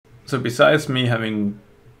So besides me having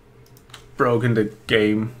broken the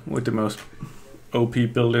game with the most OP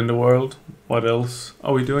build in the world, what else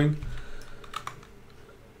are we doing?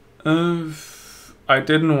 I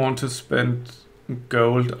didn't want to spend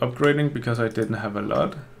gold upgrading because I didn't have a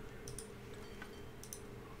lot.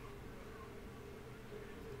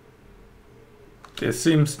 This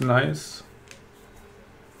seems nice.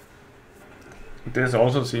 This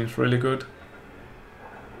also seems really good.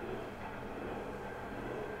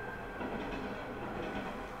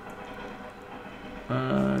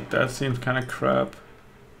 That seems kind of crap.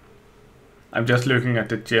 I'm just looking at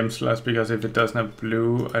the gem slots because if it doesn't have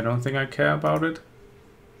blue, I don't think I care about it.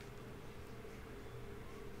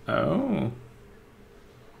 Oh.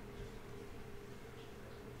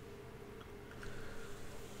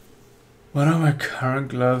 What are my current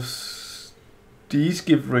gloves? These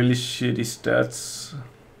give really shitty stats.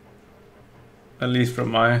 At least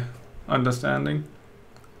from my understanding.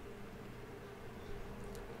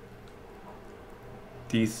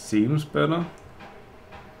 These seems better.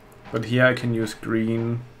 But here I can use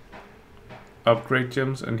green upgrade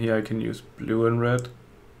gems, and here I can use blue and red.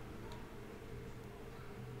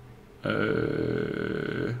 I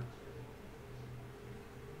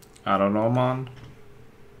don't know, man.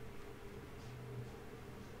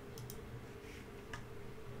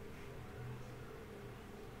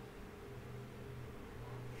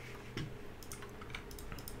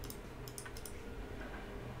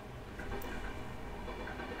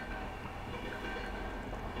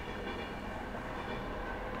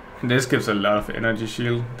 This gives a lot of energy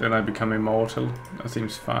shield, then I become immortal. That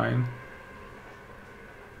seems fine.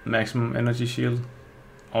 Maximum energy shield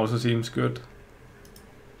also seems good.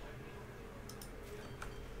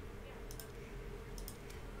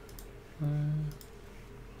 I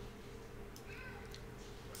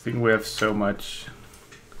think we have so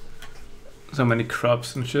many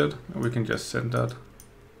crops and shit, we can just send that.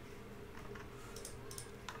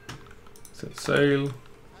 Set sail.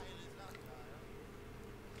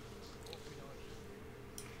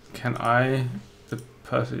 Can I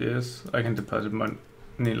deposit? Yes, I can deposit money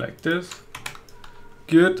like this.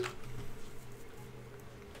 Good.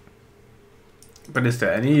 But is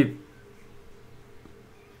there any...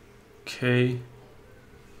 Okay.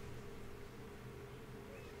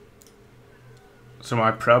 So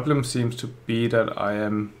my problem seems to be that I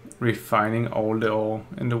am refining all the ore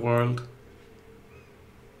in the world.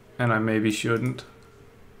 And I maybe shouldn't.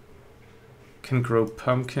 Can grow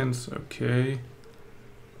pumpkins, okay.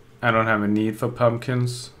 I don't have a need for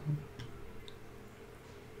pumpkins.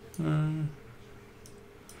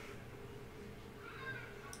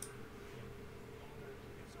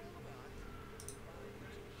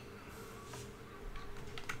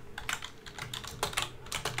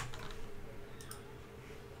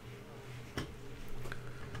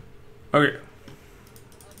 Okay.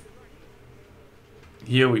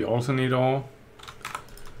 Here we also need ore.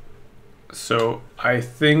 So I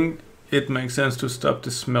think it makes sense to stop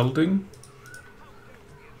the smelting.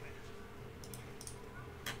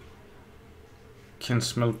 Can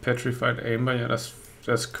smelt petrified amber. Yeah,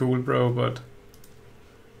 that's cool, bro, but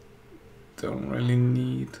don't really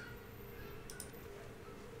need.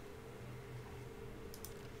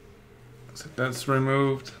 So that's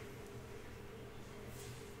removed.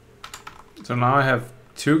 So now I have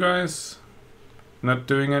two guys not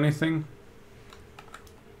doing anything.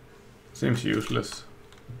 Seems useless.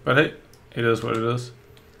 But hey, it is what it is.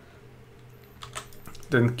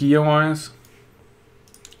 Then gear wise,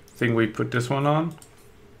 I think we put this one on.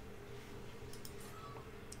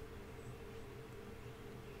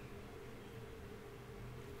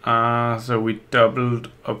 So we doubled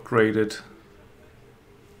upgraded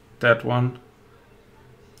that one.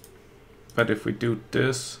 But if we do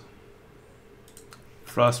this,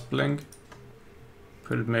 frost blink,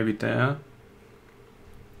 put it maybe there.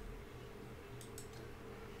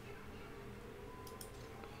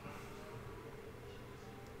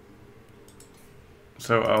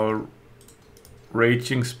 So our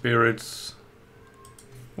raging spirits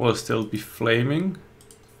will still be flaming.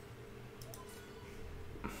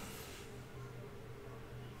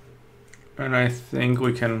 And I think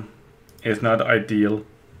we can, it's not ideal,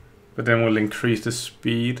 but then we'll increase the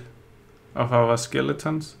speed of our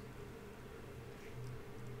skeletons.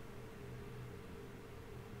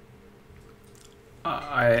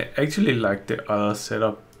 I actually like the other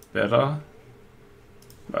setup better,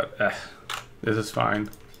 but this is fine.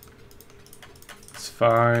 It's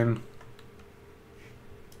fine.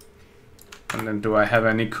 And then do I have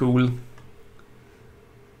any cool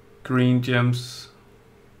green gems?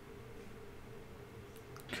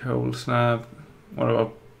 Cold snap. What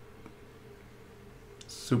about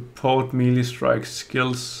Support melee strike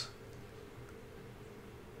skills.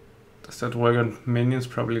 Does that work on minions?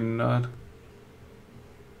 Probably not.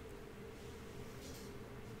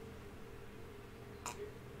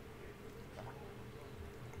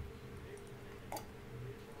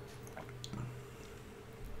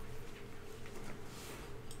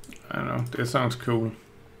 I don't know, this sounds cool.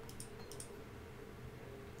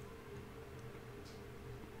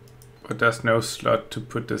 But there's no slot to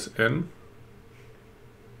put this in.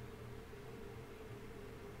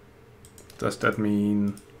 Does that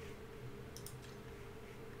mean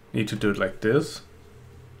need to do it like this?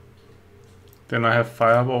 Then I have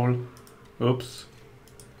fireball. Oops.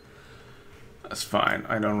 That's fine,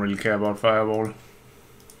 I don't really care about fireball.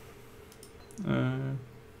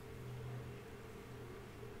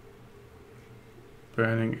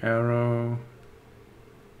 Burning arrow.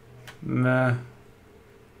 Nah.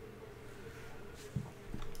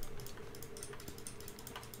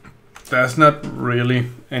 There's not really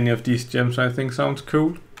any of these gems I think sounds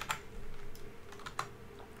cool.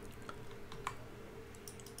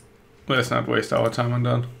 Let's not waste our time on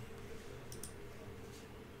that.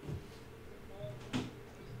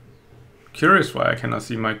 Curious why I cannot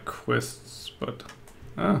see my quests, but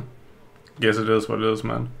guess it is what it is,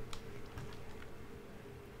 man.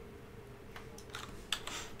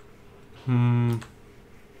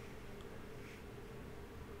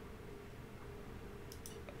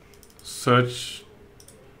 Search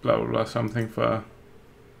blah blah blah something for.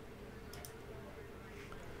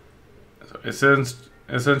 So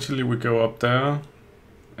essentially we go up there,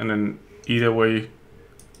 and then either way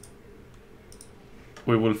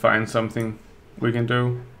we will find something we can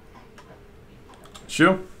do.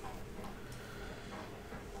 Sure.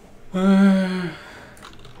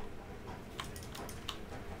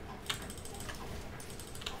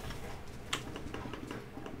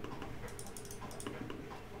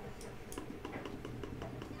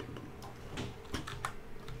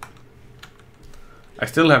 I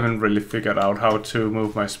still haven't really figured out how to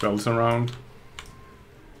move my spells around.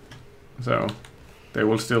 So they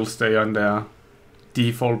will still stay on their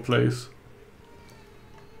default place.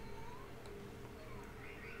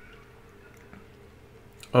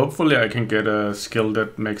 Hopefully I can get a skill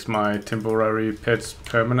that makes my temporary pets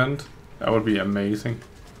permanent. That would be amazing.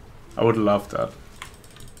 I would love that.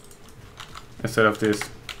 Instead of this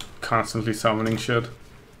constantly summoning shit.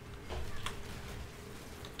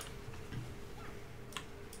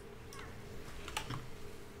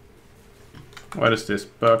 What is this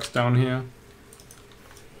box down here?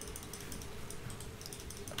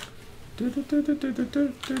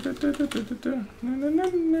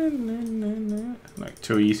 Like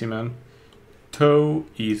too easy, man. Too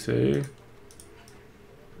easy.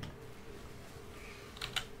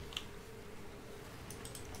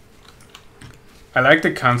 I like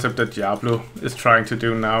the concept that Diablo is trying to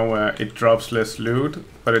do now, where it drops less loot,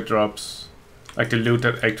 but it drops, like the loot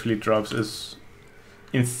that actually drops is,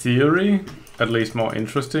 in theory, at least more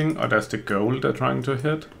interesting, or that's the goal they're trying to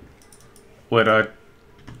hit. Whether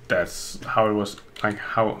that's how it was, like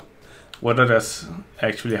whether that's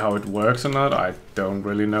actually how it works or not, I don't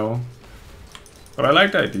really know. But I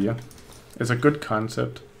like the idea. It's a good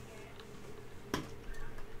concept.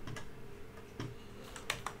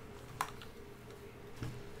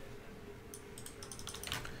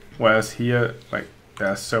 Whereas here, like,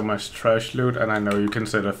 there's so much trash loot, and I know you can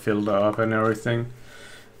set a filter up and everything.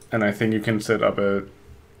 And I think you can set up a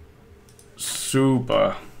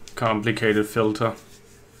super complicated filter.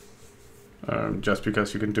 Just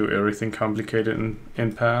because you can do everything complicated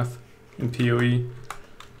in Path, in PoE.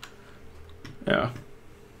 Yeah.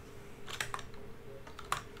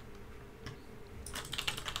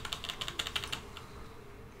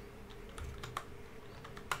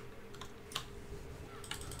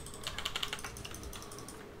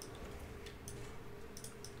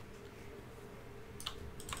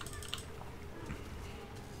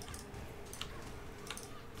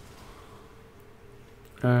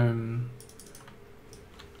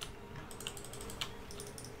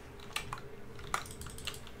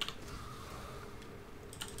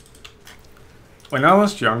 When I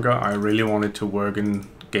was younger, I really wanted to work in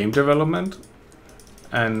game development,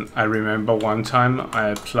 and I remember one time I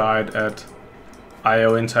applied at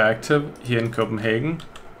IO Interactive here in Copenhagen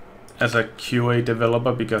as a QA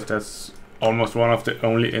developer, because that's almost one of the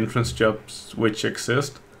only entrance jobs which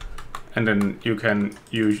exist. And then you can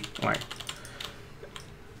use, like,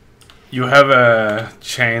 you have a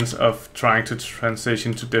chance of trying to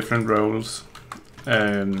transition to different roles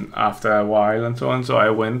after a while and so on. So I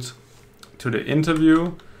went to the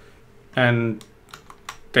interview, and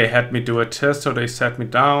they had me do a test, so they sat me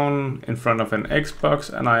down in front of an Xbox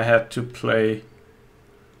and I had to play,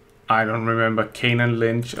 I don't remember, Kane &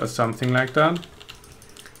 Lynch or something like that.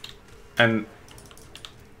 And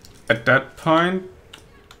at that point,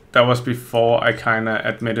 that was before I kind of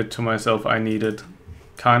admitted to myself I needed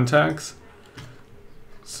contacts.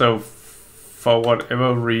 So for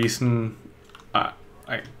whatever reason,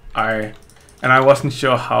 I wasn't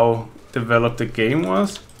sure how developed the game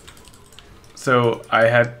was. So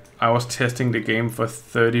I was testing the game for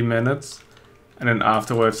 30 minutes, and then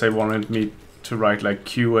afterwards they wanted me to write like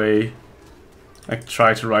QA, like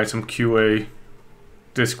try to write some QA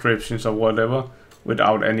descriptions or whatever,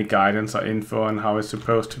 without any guidance or info on how it's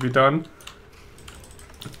supposed to be done.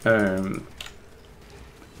 To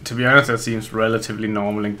be honest, that seems relatively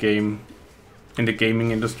normal in the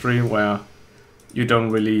gaming industry, where you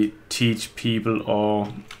don't really teach people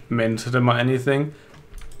or mentor them or anything,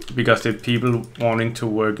 because the people wanting to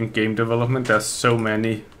work in game development, there's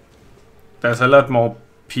a lot more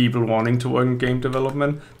people wanting to work in game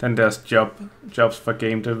development than there's jobs for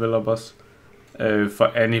game developers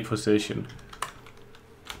for any position.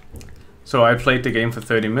 So I played the game for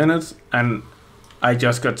 30 minutes and I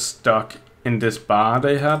just got stuck in this bar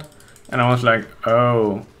they had, and I was like,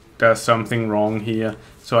 oh, there's something wrong here.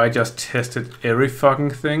 So I just tested every fucking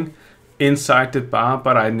thing inside the bar,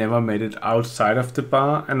 but I never made it outside of the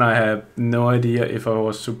bar, and I have no idea if I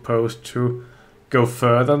was supposed to go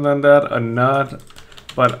further than that or not.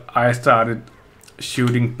 But I started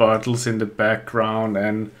shooting bottles in the background,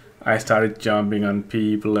 and I started jumping on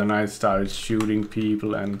people, and I started shooting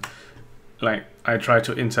people, and like I tried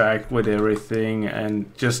to interact with everything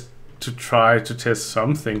and just to try to test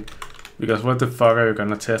something, because what the fuck are you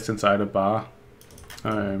gonna test inside a bar?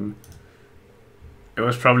 It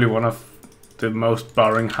was probably one of the most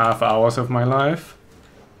boring half hours of my life.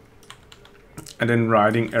 And then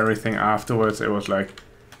writing everything afterwards, it was like,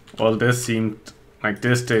 well, this seemed like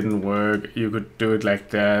this didn't work. You could do it like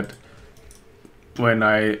that. When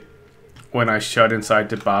I shot inside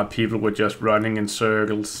the bar, people were just running in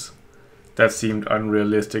circles. That seemed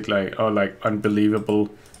unrealistic, like unbelievable.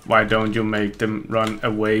 Why don't you make them run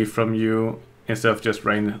away from you instead of just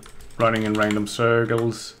running in random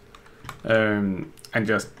circles? And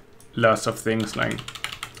just lots of things. Like,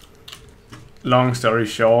 long story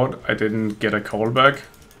short, I didn't get a call back.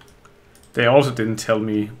 They also didn't tell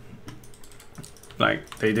me,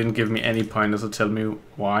 like, they didn't give me any pointers to tell me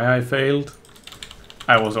why I failed.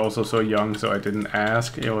 I was also so young, so I didn't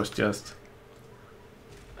ask. It was just,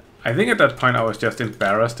 I think at that point I was just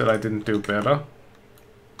embarrassed that I didn't do better,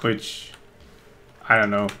 which, I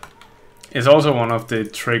don't know, is also one of the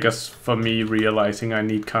triggers for me realizing I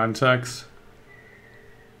need contacts.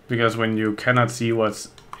 Because when you cannot see what's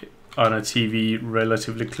on a TV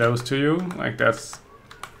relatively close to you, like that's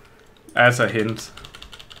a hint.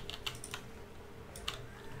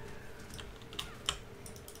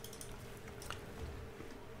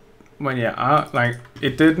 But yeah, like,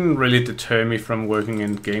 it didn't really deter me from working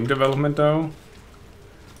in game development though.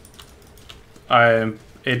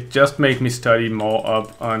 It just made me study more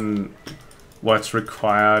up on what's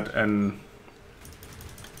required and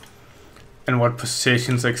what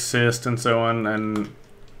positions exist and so on, and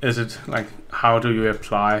is it like, how do you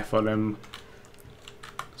apply for them?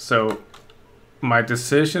 So my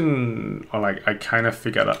decision, or like, I kind of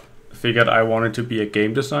figured I wanted to be a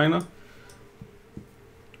game designer.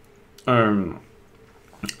 I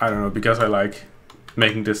don't know, because I like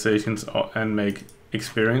making decisions and make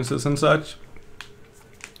experiences and such.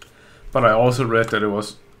 But I also read that it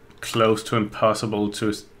was close to impossible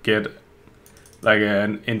to get like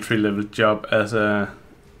an entry-level job as a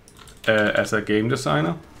game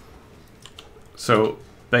designer. So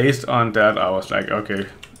based on that, I was like, okay,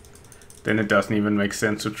 then it doesn't even make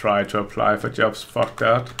sense to try to apply for jobs. Fuck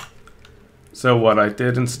that. So what I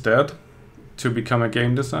did instead to become a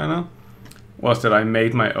game designer was that I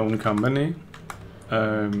made my own company,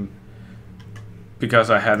 because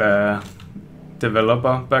I had a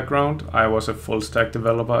developer background. I was a full stack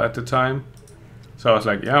developer at the time. So I was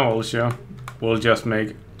like, yeah, well, sure, we'll just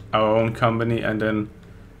make our own company and then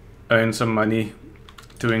earn some money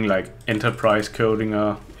doing like enterprise coding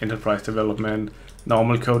or enterprise development,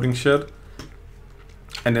 normal coding shit,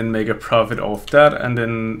 and then make a profit off that, and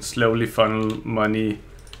then slowly funnel money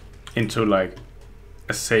into like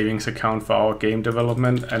a savings account for our game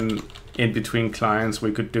development, and in between clients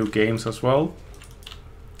we could do games as well.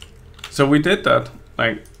 So we did that.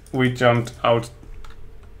 Like, we jumped out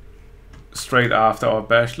straight after our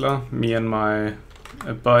bachelor, me and my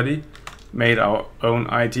buddy, made our own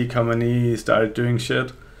IT company, started doing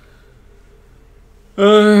shit.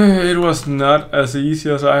 It was not as easy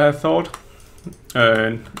as I had thought,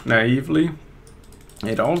 naively.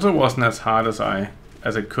 It also wasn't as hard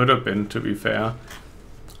as it could have been, to be fair.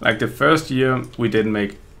 Like the first year we didn't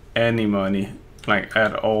make any money, like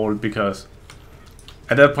at all, because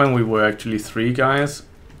at that point we were actually 3 guys,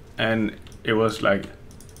 and it was like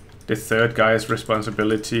the 3rd guy's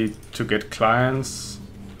responsibility to get clients,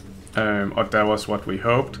 or that was what we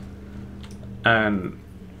hoped, and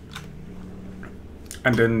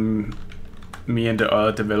then me and the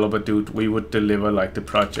other developer dude, we would deliver like the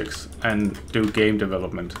projects and do game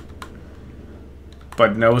development.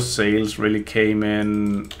 But no sales really came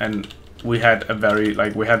in, and we had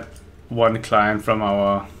we had 1 client from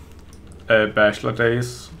our bachelor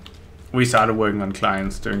days. We started working on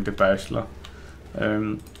clients during the bachelor.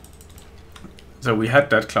 So we had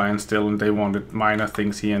that client still, and they wanted minor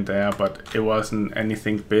things here and there, but it wasn't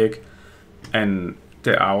anything big, and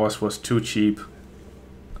the hours was too cheap.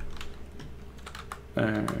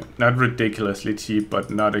 Not ridiculously cheap, but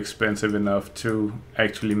not expensive enough to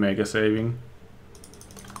actually make a saving.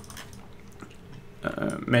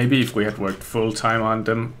 Maybe if we had worked full-time on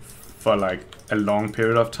them for like a long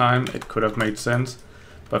period of time, it could have made sense.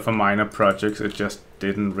 But for minor projects, it just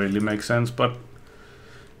didn't really make sense. But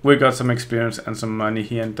we got some experience and some money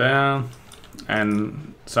here and there,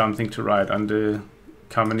 and something to write on the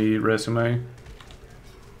company resume,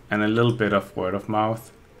 and a little bit of word of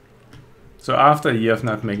mouth. So after a year of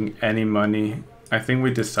not making any money, I think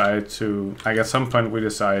we decided to, like at some point we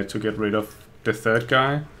decided to get rid of the 3rd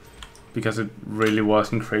guy, because it really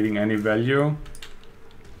wasn't creating any value.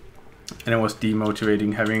 And it was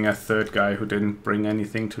demotivating having a 3rd guy who didn't bring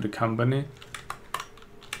anything to the company.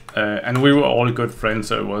 And we were all good friends,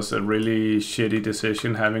 so it was a really shitty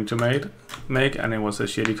decision having to make, and it was a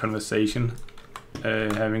shitty conversation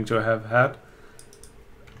having to have had.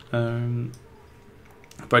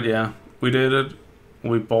 But yeah, we did it.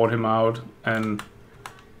 We bought him out, and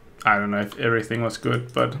I don't know if everything was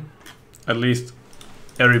good, but at least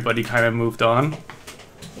everybody kind of moved on.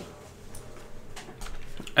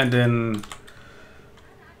 And then,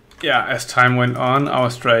 yeah, as time went on, our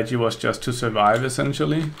strategy was just to survive,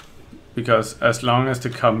 essentially. Because as long as the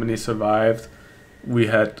company survived, we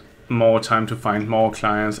had more time to find more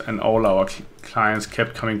clients, and all our clients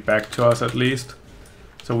kept coming back to us at least.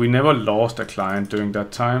 So we never lost a client during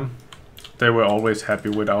that time. They were always happy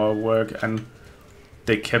with our work, and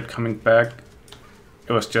they kept coming back.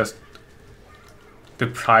 It was just the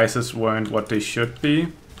prices weren't what they should be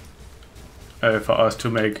for us to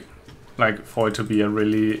make, like for it to be a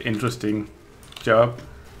really interesting job.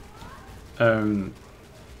 And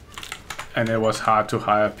it was hard to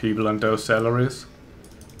hire people on those salaries.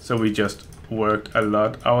 So we just worked a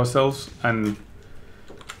lot ourselves, and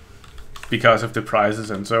because of the prices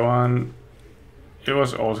and so on, it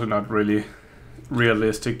was also not really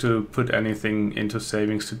realistic to put anything into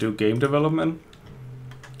savings to do game development.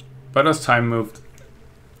 But as time moved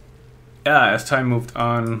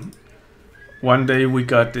on, one day we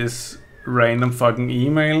got this random fucking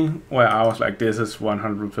email where I was like, this is 100%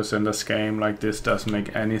 a scam, like this doesn't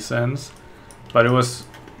make any sense. But it was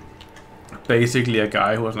basically a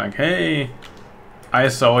guy who was like, hey, I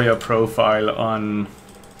saw your profile on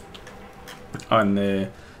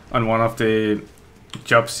one of the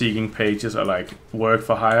job seeking pages, or like work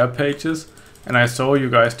for hire pages, and I saw you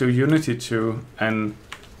guys do Unity too, and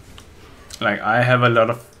like I have a lot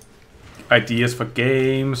of ideas for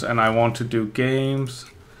games, and I want to do games,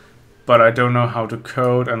 but I don't know how to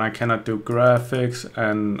code, and I cannot do graphics,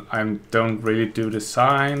 and I don't really do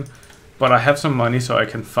design, but I have some money so I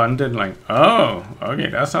can fund it. Like, oh, okay,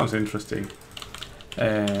 that sounds interesting.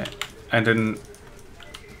 And then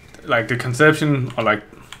like the conception, or like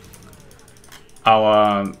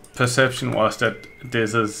our perception was that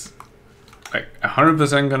this is like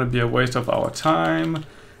 100% gonna be a waste of our time.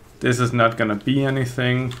 This is not gonna be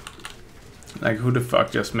anything. Like, who the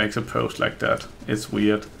fuck just makes a post like that? It's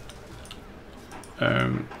weird.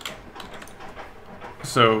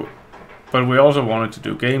 But we also wanted to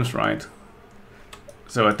do games, right?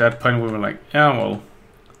 So at that point we were like, yeah, well,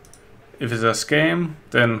 if it's a scam,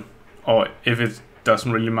 then, or if it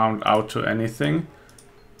doesn't really mount out to anything,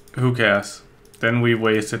 who cares? Then we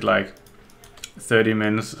wasted like 30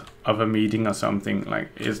 minutes of a meeting or something. Like,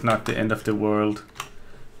 it's not the end of the world.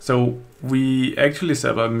 So we actually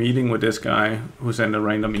set up a meeting with this guy who sent a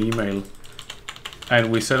random email, and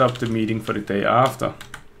we set up the meeting for the day after.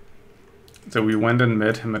 So we went and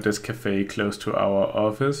met him at this cafe close to our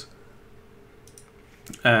office,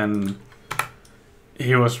 and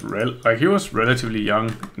he was relatively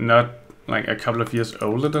young, not like a couple of years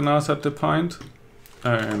older than us at the point.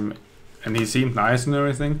 and he seemed nice and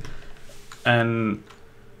everything, and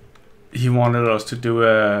he wanted us to do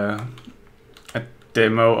a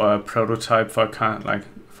demo or a prototype for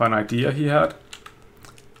for an idea he had,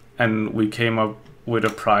 and we came up with a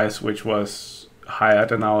price which was higher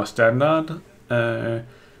than our standard, and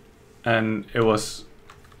it was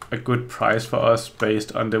a good price for us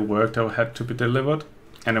based on the work that had to be delivered,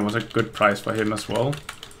 and it was a good price for him as well.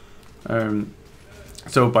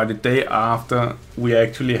 So by the day after, we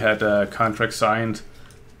actually had a contract signed,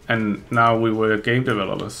 and now we were game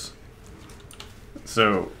developers.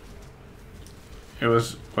 So it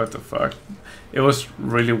was, what the fuck? It was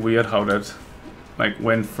really weird how that like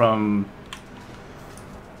went from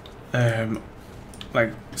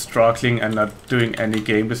like struggling and not doing any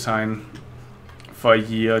game design for a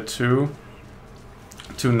year or two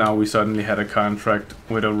to now we suddenly had a contract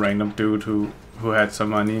with a random dude who had some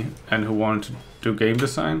money and who wanted to do game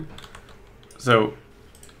design. So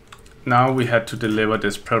now we had to deliver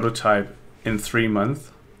this prototype in 3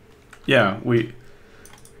 months. Yeah,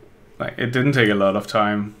 it didn't take a lot of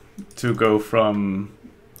time to go from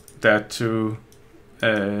that to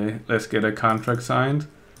let's get a contract signed,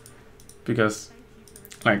 because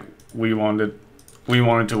like we wanted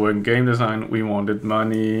to work in game design, we wanted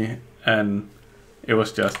money, and it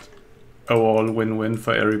was just overall win-win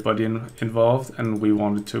for everybody involved, and we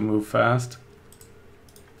wanted to move fast.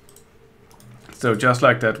 So just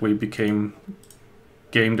like that, we became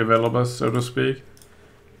game developers, so to speak.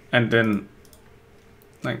 And then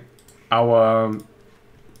like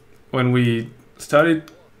when we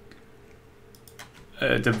started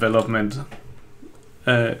development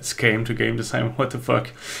came to game design, what the fuck?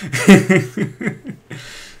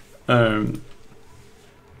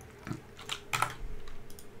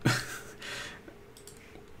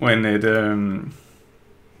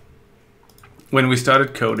 When we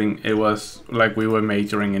started coding, it was like we were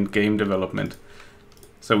majoring in game development.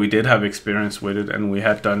 So we did have experience with it, and we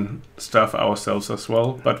had done stuff ourselves as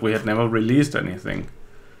well, but we had never released anything,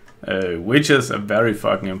 which is a very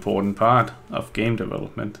fucking important part of game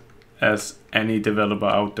development, as any developer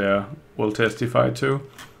out there will testify to.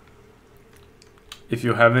 If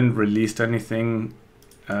you haven't released anything,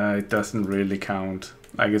 it doesn't really count.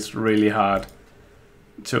 Like, it's really hard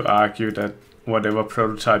to argue that whatever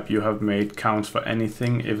prototype you have made counts for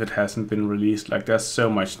anything if it hasn't been released. Like, there's so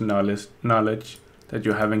much knowledge that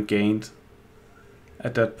you haven't gained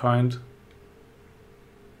at that point.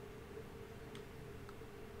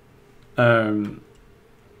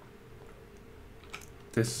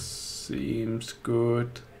 This seems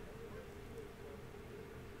good.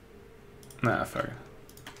 Nah, fuck it.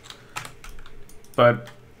 But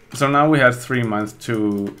so now we had 3 months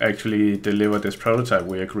to actually deliver this prototype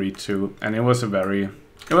we agreed to, and it was a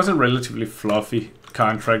relatively fluffy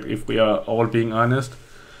contract, if we are all being honest.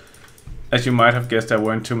 As you might have guessed, there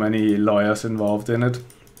weren't too many lawyers involved in it,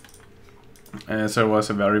 so it was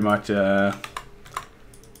a very much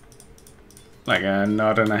like a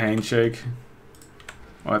nod and a handshake.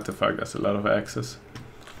 What the fuck? That's a lot of access.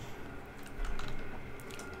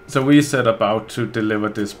 So we set about to deliver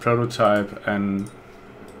this prototype, and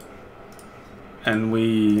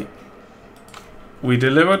we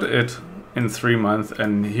delivered it in 3 months,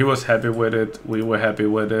 and he was happy with it, we were happy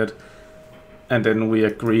with it, and then we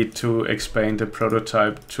agreed to expand the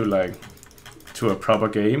prototype to a proper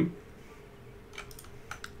game,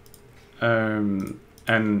 and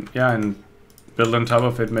build on top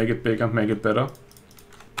of it, make it bigger, make it better.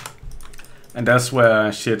 And that's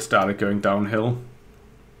where shit started going downhill.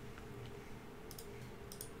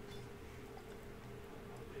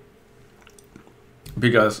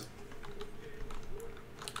 Because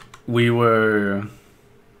we were,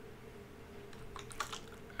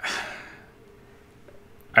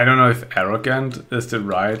 I don't know if arrogant is the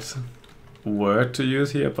right word to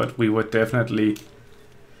use here, but we were definitely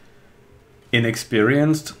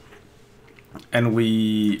inexperienced, and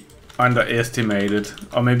we underestimated,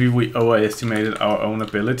 or maybe we overestimated our own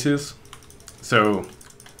abilities. So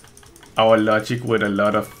our logic with a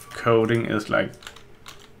lot of coding is like,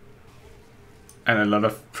 and a lot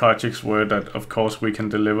of projects were that of course we can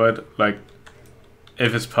deliver it, like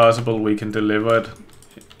if it's possible we can deliver it.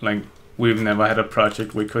 Like, we've never had a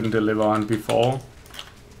project we couldn't deliver on before.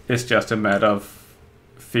 It's just a matter of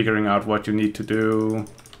figuring out what you need to do,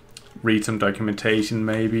 read some documentation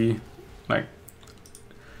maybe. Like,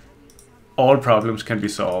 all problems can be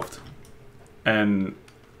solved, and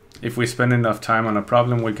if we spend enough time on a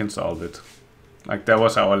problem we can solve it. Like, that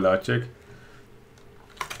was our logic.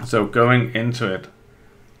 So going into it,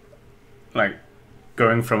 like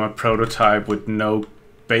going from a prototype with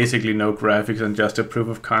basically no graphics and just a proof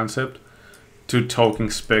of concept to talking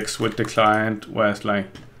specs with the client, where it's like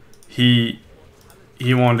he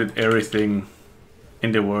wanted everything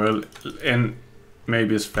in the world, and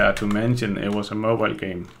maybe it's fair to mention it was a mobile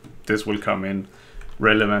game. This will come in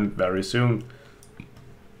relevant very soon.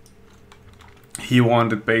 He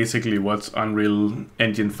wanted basically what's Unreal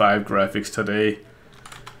Engine 5 graphics today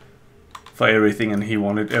for everything, and he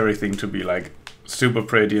wanted everything to be like super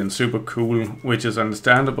pretty and super cool, which is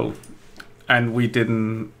understandable. And we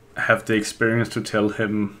didn't have the experience to tell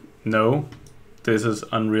him, no, this is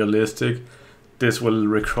unrealistic. This will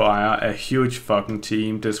require a huge fucking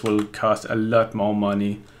team. This will cost a lot more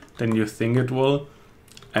money than you think it will,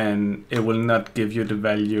 and it will not give you the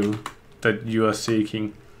value that you are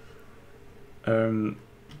seeking.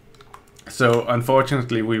 So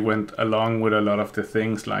unfortunately we went along with a lot of the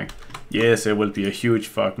things, like, yes, it will be a huge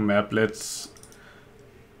fucking map. Let's,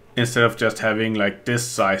 instead of just having like this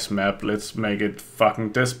size map, let's make it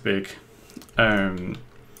fucking this big. And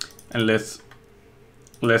let's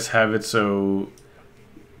have it so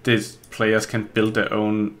these players can build their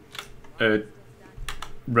own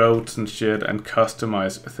roads and shit and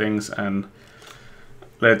customize things, and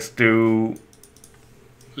let's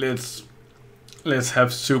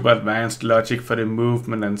have super advanced logic for the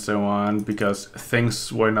movement and so on, because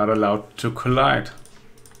things were not allowed to collide.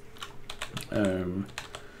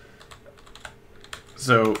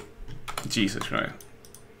 So, Jesus Christ.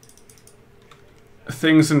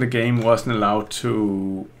 Things in the game wasn't allowed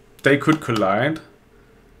to... They could collide.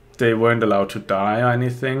 They weren't allowed to die or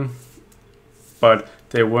anything. But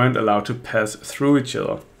they weren't allowed to pass through each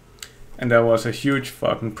other. And that was a huge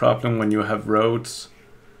fucking problem when you have roads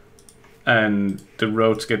and the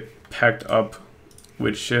roads get packed up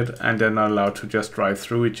with shit and they're not allowed to just drive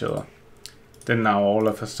through each other. Then now all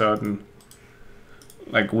of a sudden,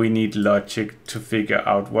 like, we need logic to figure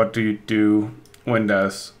out what do you do when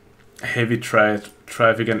there's heavy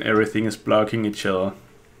traffic and everything is blocking each other.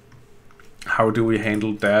 How do we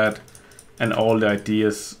handle that? And all the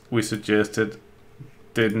ideas we suggested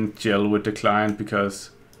didn't gel with the client,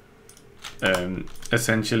 because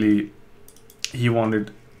essentially he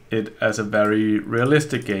wanted it as a very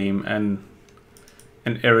realistic game, and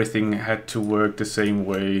everything had to work the same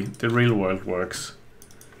way the real world works.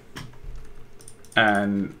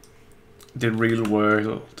 And the real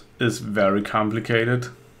world is very complicated,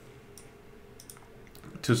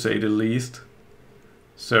 to say the least.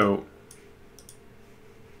 So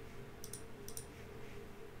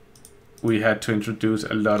we had to introduce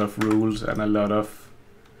a lot of rules and a lot of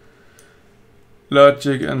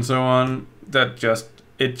logic and so on that just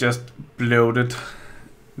bloated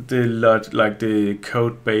the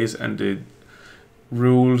code base and the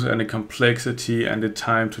rules and the complexity and the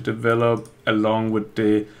time to develop, along with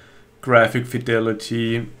the graphic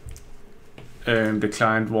fidelity the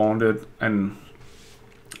client wanted,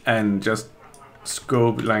 and just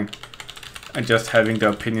scope, like, and just having the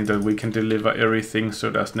opinion that we can deliver everything, so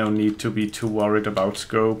there's no need to be too worried about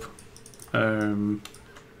scope.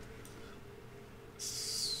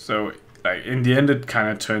 So like in the end it kind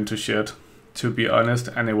of turned to shit, to be honest,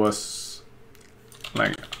 and it was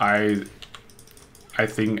like, I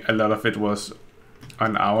think a lot of it was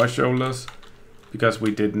on our shoulders because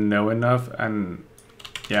we didn't know enough. And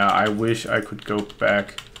yeah, I wish I could go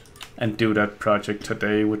back and do that project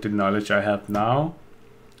today with the knowledge I have now,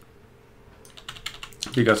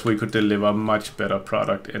 because we could deliver a much better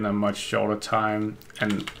product in a much shorter time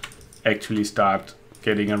and actually start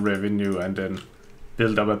getting a revenue and then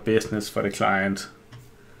build up a business for the client.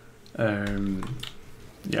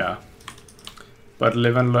 Yeah, but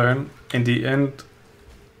live and learn. In the end,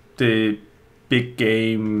 the big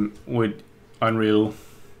game with Unreal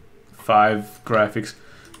 5 graphics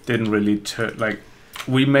didn't really turn, like,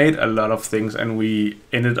 we made a lot of things and we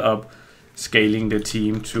ended up scaling the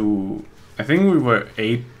team to, I think we were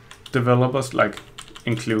 8 developers, like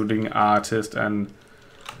including artists and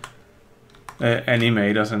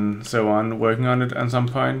animators and so on, working on it at some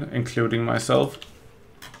point, including myself,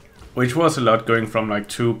 which was a lot, going from like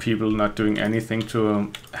 2 people not doing anything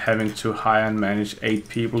to having to hire and manage 8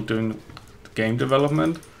 people doing game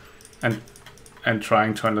development and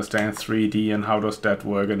trying to understand 3D and how does that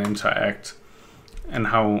work and interact, and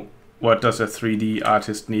what does a 3D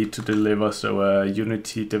artist need to deliver so a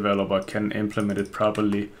Unity developer can implement it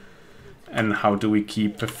properly, and how do we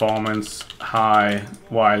keep performance high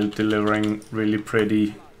while delivering really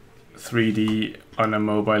pretty 3D on a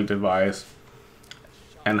mobile device,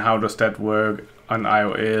 and how does that work on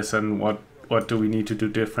iOS, and what do we need to do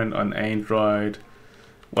different on Android,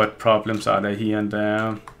 what problems are there here and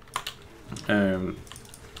there.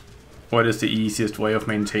 what is the easiest way of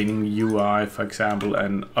maintaining UI, for example,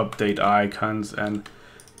 and update icons. And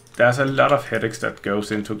there's a lot of headaches that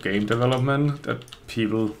goes into game development that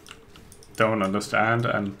people don't understand,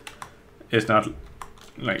 and it's not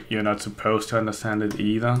like you're not supposed to understand it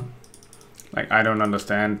either. Like, I don't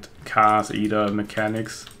understand cars either,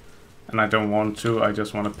 mechanics, and I don't want to. I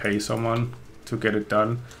just want to pay someone to get it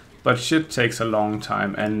done. But shit takes a long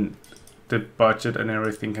time, and the budget and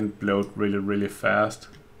everything can bloat really, really fast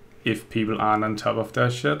if people aren't on top of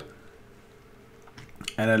their shit.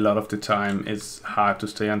 And a lot of the time it's hard to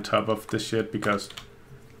stay on top of the shit because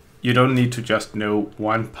you don't need to just know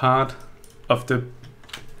one part of the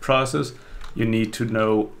process. You need to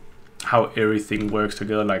know how everything works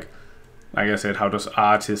together. Like I said, how does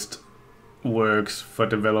artist works for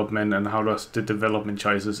development, and how does the development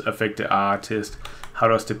choices affect the artist? How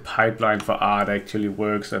does the pipeline for art actually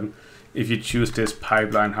works? And if you choose this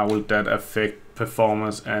pipeline, how will that affect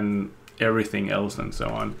performance and everything else and so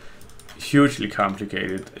on? Hugely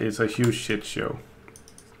complicated. It's a huge shit show.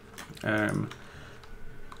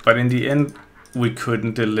 But in the end, we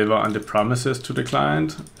couldn't deliver on the promises to the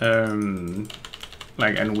client. And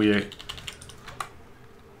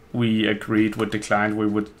we agreed with the client we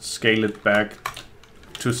would scale it back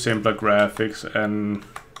to simpler graphics and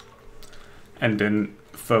then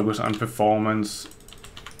focus on performance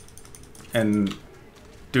and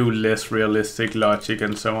do less realistic logic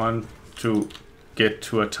and so on to get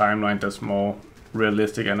to a timeline that's more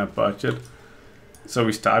realistic and a budget. So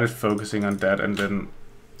we started focusing on that, and then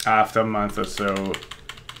after a month or so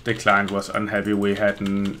the client was unhappy we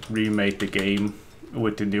hadn't remade the game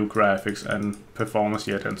with the new graphics and performance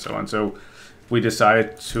yet and so on. So we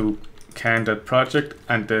decided to can that project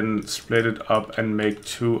and then split it up and make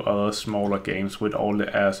 2 other smaller games with all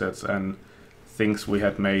the assets and things we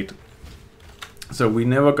had made. So we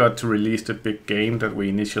never got to release the big game that we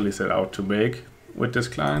initially set out to make with this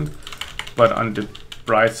client, but on the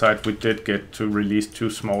bright side we did get to release 2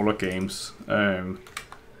 smaller games,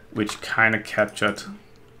 which kind of captured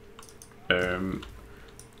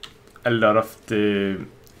a lot of the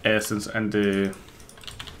essence and the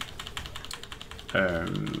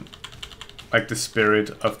like the spirit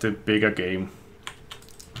of the bigger game.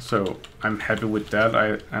 So I'm happy with that.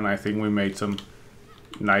 I think we made some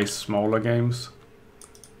nice smaller games.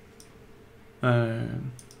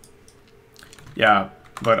 Yeah,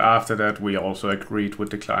 but after that we also agreed with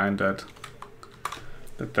the client that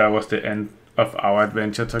was the end of our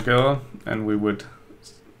adventure together, and we would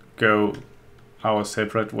go our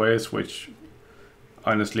separate ways, which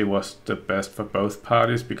honestly was the best for both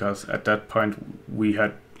parties, because at that point we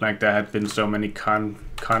had there had been so many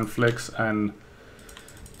conflicts and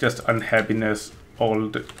just unhappiness all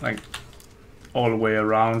the way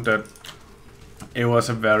around that it was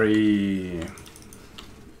a very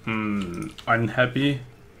unhappy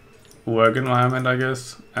work environment, I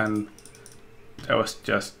guess. And there was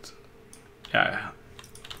just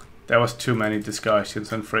there was too many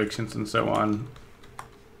discussions and frictions and so on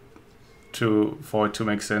for it to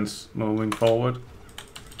make sense moving forward.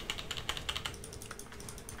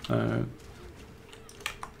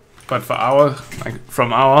 But for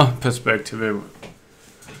from our perspective,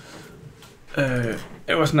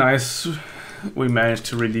 it was nice. We managed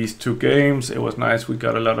to release 2 games. It was nice. We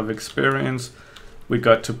got a lot of experience. We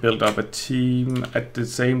got to build up a team. At the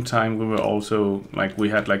same time, we were also we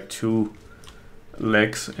had 2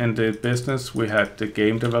 legs in the business. We had the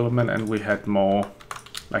game development, and we had more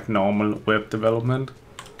normal web development.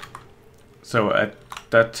 So at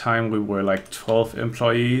that time we were 12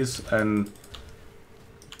 employees, and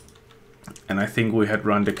I think we had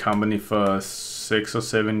run the company for 6 or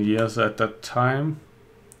 7 years at that time.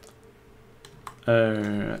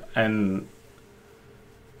 And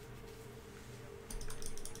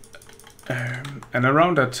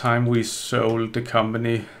around that time we sold the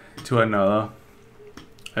company to another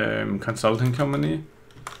consulting company,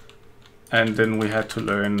 and then we had to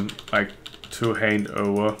learn to hand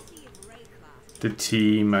over the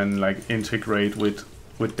team and integrate with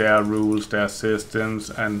their rules, their systems,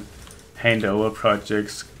 and hand over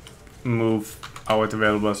projects, move our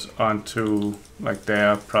developers onto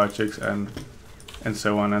their projects and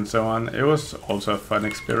so on and so on. It was also a fun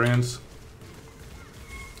experience.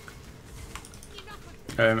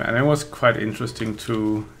 And it was quite interesting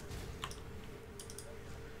to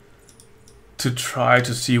try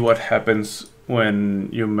to see what happens when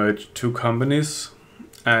you merge 2 companies,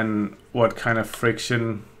 and what kind of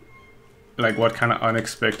friction, what kind of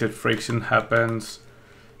unexpected friction happens,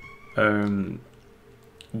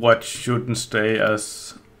 what shouldn't stay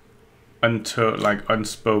as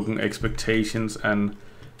unspoken expectations, and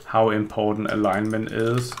how important alignment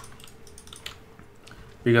is.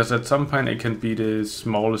 because at some point it can be the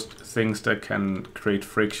smallest things that can create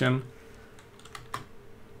friction.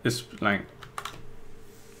 It's like,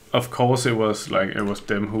 of course it was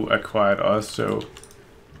them who acquired us, so,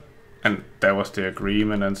 and that was the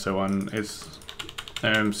agreement and so on. It's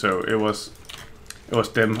so it was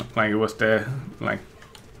them, like it was their, like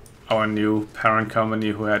our new parent company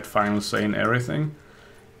who had final say in everything,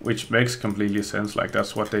 which makes completely sense. Like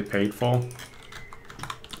that's what they paid for.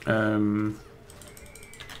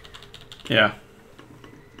 Yeah.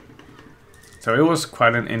 So it was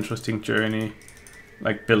quite an interesting journey,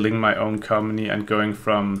 like building my own company and going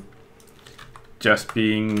from just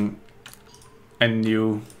being a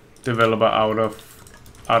new developer out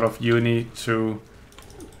of uni to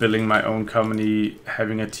building my own company,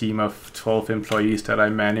 having a team of 12 employees that I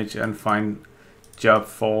manage and find job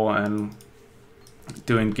for, and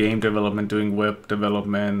doing game development, doing web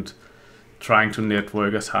development, trying to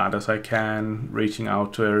network as hard as I can, reaching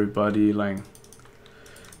out to everybody, like,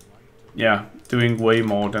 yeah, doing way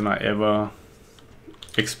more than I ever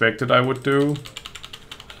expected I would do.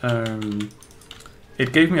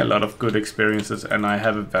 It gave me a lot of good experiences, and I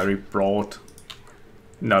have a very broad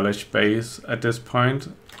knowledge base at this point.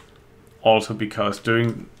 Also because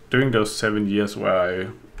during those 7 years where I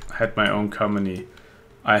had my own company,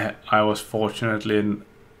 I was fortunate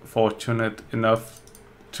enough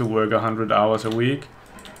to work 100 hours a week.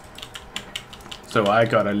 So I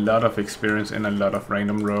got a lot of experience in a lot of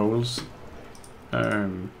random roles,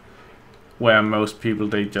 where most people,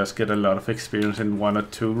 they just get a lot of experience in 1 or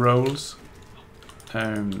 2 roles.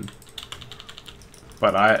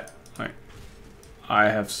 But I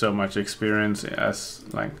have so much experience as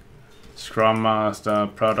like Scrum Master,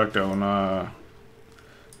 Product Owner,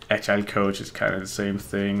 Agile Coach is kind of the same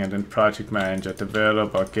thing, and then Project Manager,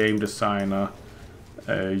 Developer, Game Designer,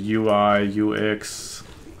 UI, UX,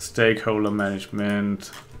 Stakeholder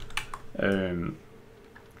Management,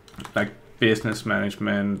 like Business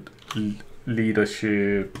Management,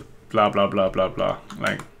 Leadership, blah blah blah blah blah.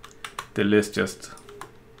 Like the list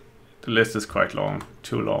is quite long,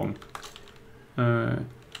 too long.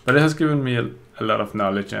 But it has given me a lot of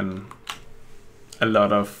knowledge and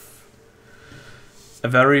a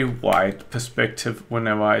very wide perspective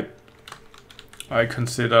whenever I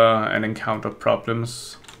consider and encounter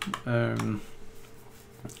problems.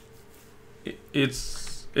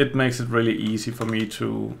 It makes it really easy for me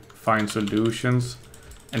to find solutions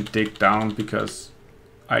and dig down, because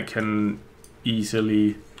I can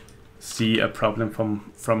easily see a problem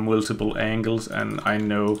from multiple angles, and I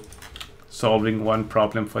know solving one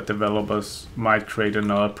problem for developers might create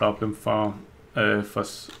another problem for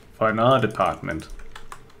another department.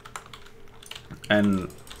 And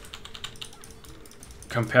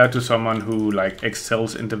compared to someone who like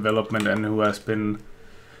excels in development and who has been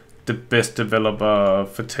the best developer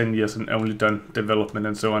for 10 years and only done development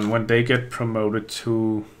and so on, when they get promoted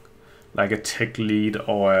to like a tech lead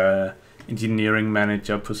or a engineering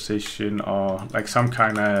manager position or like some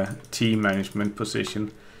kind of team management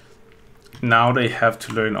position, now they have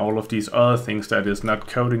to learn all of these other things that is not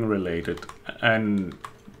coding related, and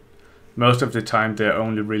most of the time they're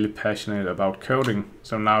only really passionate about coding.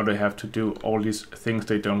 So now they have to do all these things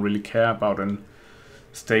they don't really care about, and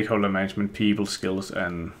stakeholder management, people skills,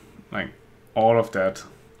 and like all of that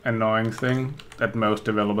annoying thing that most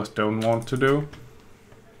developers don't want to do.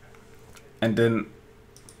 And then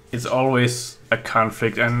it's always a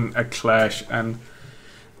conflict and a clash, and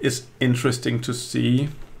it's interesting to see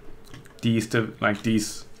these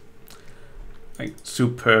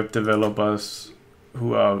superb developers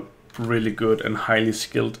who are really good and highly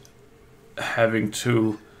skilled having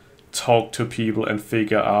to talk to people and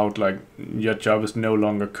figure out like your job is no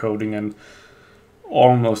longer coding, and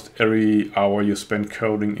almost every hour you spend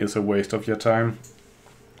coding is a waste of your time.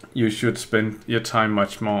 You should spend your time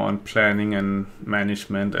much more on planning and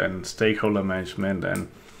management and stakeholder management and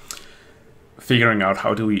figuring out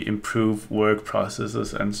how do we improve work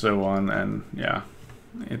processes and so on. And yeah,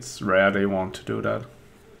 it's rare they want to do that.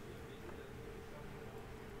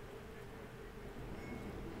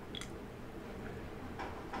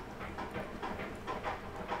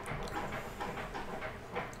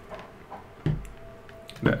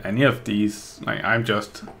 Any of these, like, I'm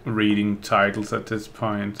just reading titles at this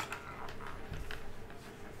point.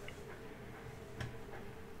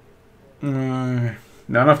 None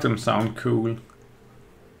of them sound cool.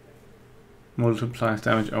 Multiplies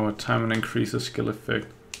damage over time and increases skill effect.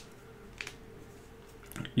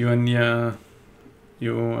 You and your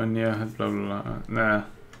blah blah blah. Nah.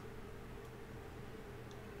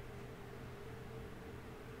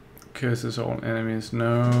 Curses all enemies.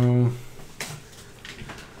 No.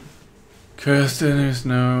 Cursed enemies,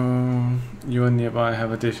 no. You are nearby,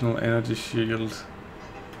 have additional energy shield.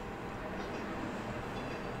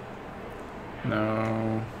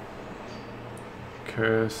 No.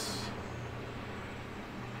 Curse.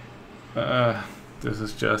 This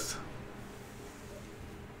is just...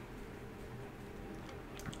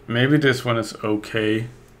 Maybe this one is okay.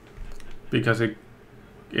 Because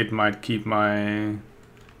it might keep my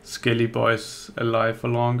skelly boys alive for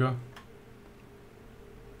longer.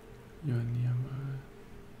 You're nearby.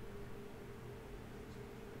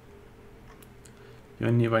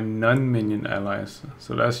 You're nearby non-minion allies,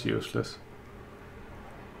 so that's useless.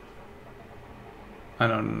 I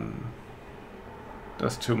don't...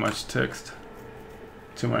 That's too much text.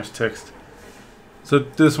 Too much text. So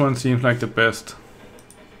this one seems like the best.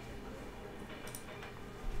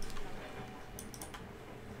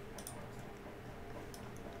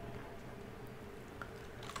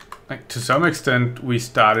 Like, to some extent, we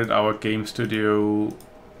started our game studio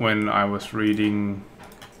when I was reading,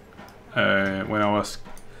 when I was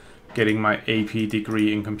getting my AP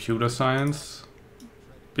degree in computer science,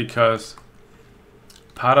 because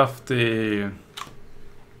part of the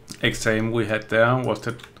exam we had there was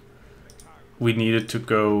that we needed to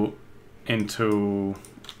go into,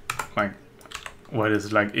 like, what is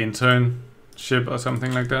it, like internship or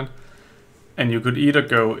something like that, and you could either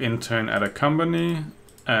go intern at a company.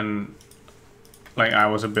 And like, I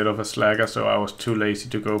was a bit of a slacker, so I was too lazy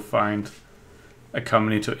to go find a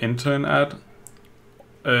company to intern at.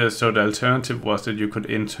 So the alternative was that you could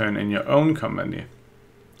intern in your own company,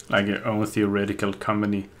 like your own theoretical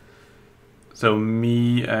company. So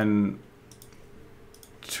me and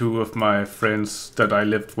two of my friends that I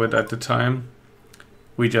lived with at the time,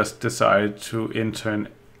 we just decided to intern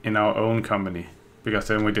in our own company, because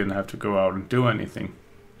then we didn't have to go out and do anything.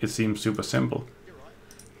 It seemed super simple.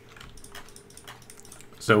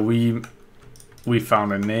 So we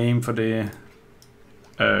found a name for the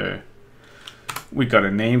we got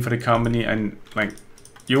a name for the company, and like,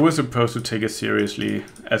 you were supposed to take it seriously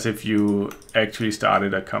as if you actually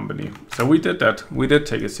started a company. So we did that. We did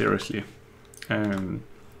take it seriously.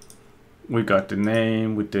 We got the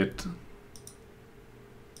name. We did.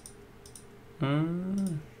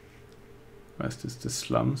 Where's this? The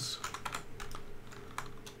slums.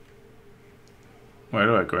 Where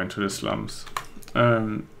do I go into the slums?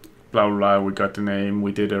 Blah blah blah, we got the name,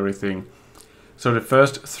 we did everything. So the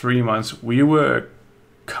first 3 months we were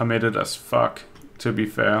committed as fuck, to be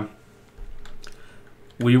fair.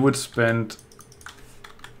 We would spend,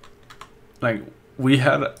 like, we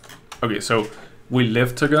had, okay, so we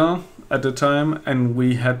lived together at the time, and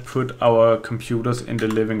we had put our computers in the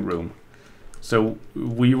living room. So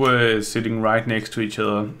we were sitting right next to each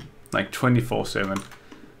other, like 24/7,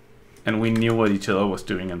 and we knew what each other was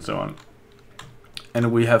doing and so on. And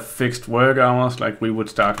we have fixed work hours, like we would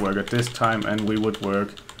start work at this time and we would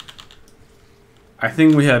work. I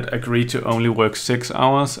think we had agreed to only work 6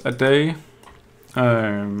 hours a day.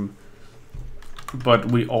 But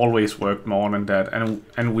we always worked more than that,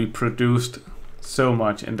 and we produced so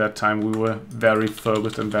much in that time. We were very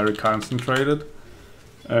focused and very concentrated.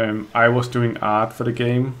 I was doing art for the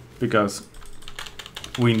game because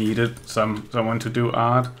we needed someone to do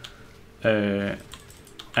art.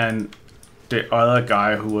 And the other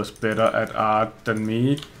guy who was better at art than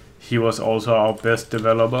me, he was also our best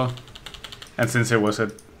developer. And since it was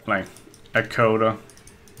a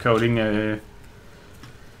coding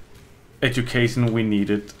education, we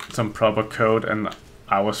needed some proper code, and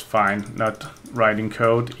I was fine not writing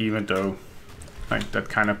code, even though like that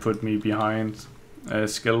kind of put me behind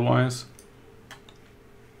skill-wise.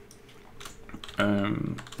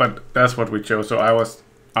 But that's what we chose. So I was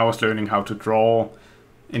learning how to draw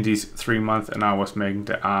in these 3 months, and I was making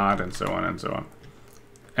the art and so on and so on,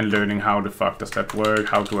 and learning how the fuck does that work,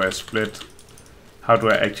 how do I split, how do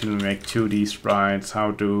I actually make 2D sprites,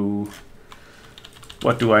 what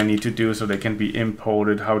do I need to do so they can be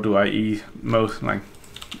imported, how do I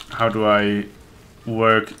how do I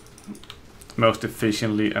work most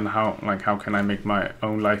efficiently, and how can I make my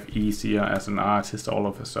own life easier as an artist all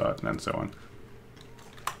of a sudden, and so on.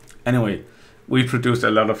 Anyway, we produced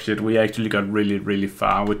a lot of shit. We actually got really, really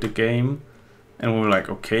far with the game, and we were like,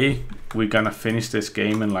 okay, we're gonna finish this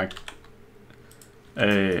game in like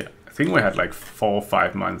I think we had like 4 or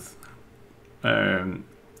 5 months.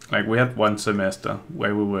 Like we had 1 semester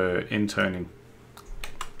where we were interning,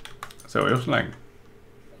 so it was like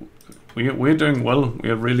we're doing well.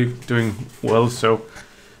 We are really doing well. So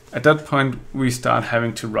at that point we start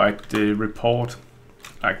having to write the report,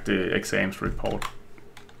 like the exams report.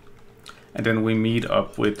 And then we meet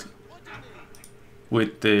up with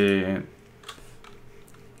the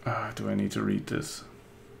Do I need to read this?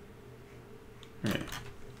 Okay.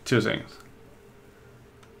 2 seconds.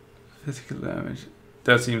 Physical damage.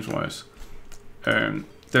 That seems worse. Then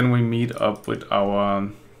we meet up with our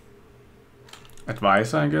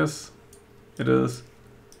advisor, I guess it is.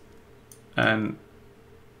 And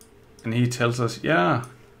he tells us, yeah,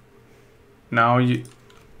 now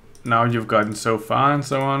you've gotten so far and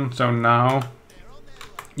so on. So now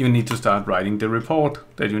you need to start writing the report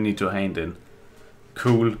that you need to hand in.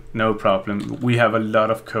 Cool, no problem. We have a lot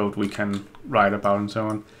of code we can write about and so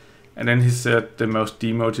on. And then he said the most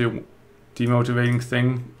demotivating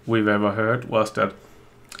thing we've ever heard was that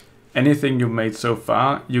anything you've made so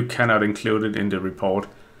far, you cannot include it in the report.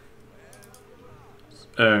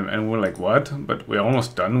 And we're like, what? But we're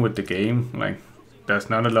almost done with the game. Like, there's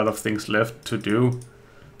not a lot of things left to do.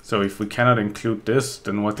 So if we cannot include this,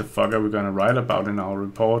 then what the fuck are we gonna write about in our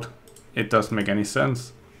report? It doesn't make any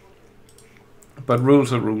sense. But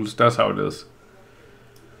rules are rules, that's how it is.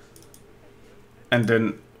 And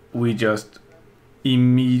then we just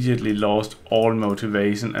immediately lost all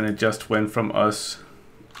motivation, and it just went from us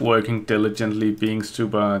working diligently, being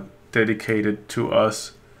super dedicated, to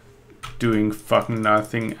us doing fucking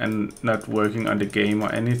nothing and not working on the game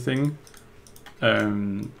or anything.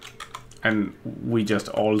 And we just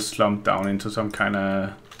all slumped down into some kind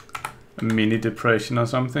of mini depression or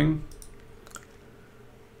something.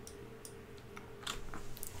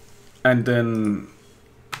 And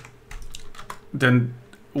then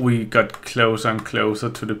we got closer and closer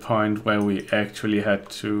to the point where we actually had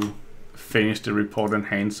to finish the report and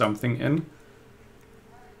hand something in.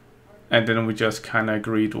 And then we just kind of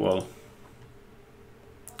agreed, well,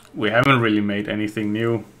 we haven't really made anything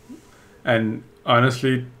new. And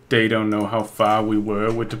honestly, they don't know how far we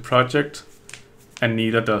were with the project. And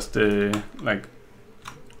neither does the, like,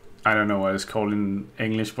 I don't know what it's called in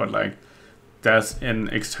English, but like, there's an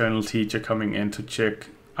external teacher coming in to check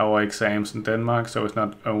our exams in Denmark. So it's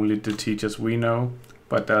not only the teachers we know,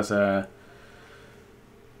 but there's an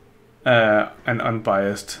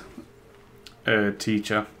unbiased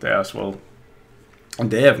teacher there as well.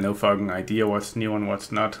 And they have no fucking idea what's new and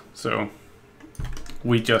what's not. So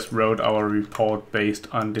we just wrote our report based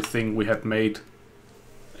on the thing we had made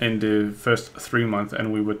in the first 3 months,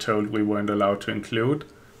 and we were told we weren't allowed to include.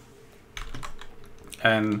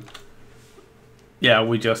 And yeah,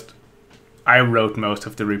 I wrote most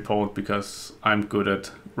of the report because I'm good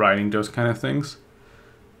at writing those kind of things.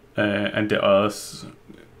 And the others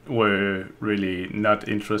were really not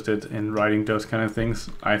interested in writing those kind of things.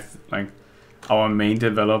 Like our main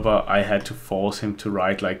developer, I had to force him to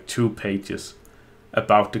write like 2 pages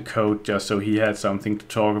about the code just so he had something to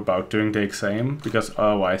talk about during the exam, because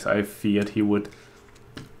otherwise I feared he would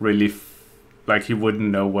really he wouldn't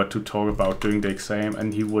know what to talk about during the exam,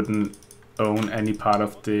 and he wouldn't own any part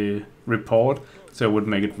of the report, so it would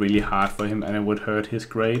make it really hard for him and it would hurt his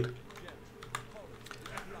grade.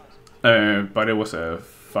 But it was a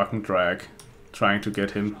fucking drag trying to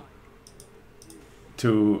get him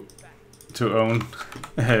to own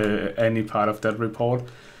any part of that report.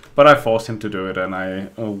 But I forced him to do it, and I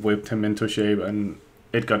whipped him into shape, and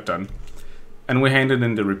it got done. And we handed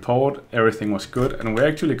in the report, everything was good, and we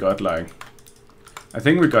actually got like, I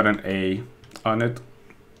think we got an A on it.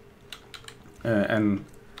 And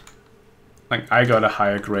like I got a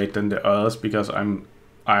higher grade than the others because I'm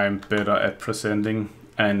better at presenting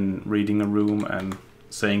and reading a room and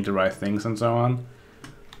saying the right things and so on.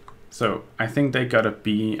 So I think they got a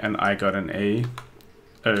B and I got an A.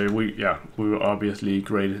 We were obviously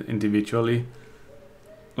graded individually,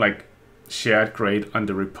 like shared grade on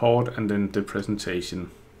the report, and then the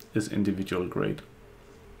presentation is individual grade.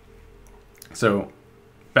 So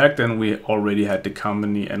back then we already had the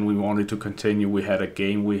company and we wanted to continue. We had a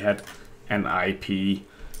game, we had an IP.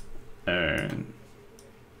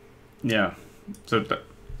 Yeah, so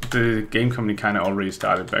the game company kind of already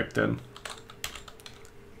started back then.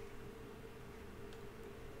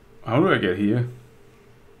 How do I get here?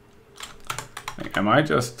 Like, am I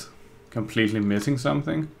just completely missing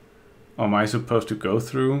something? Or am I supposed to go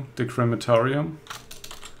through the crematorium?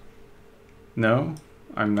 No,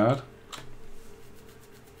 I'm not.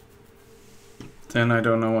 Then I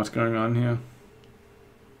don't know what's going on here.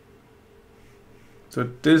 So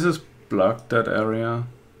this is blocked, that area.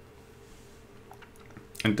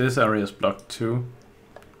 And this area is blocked too.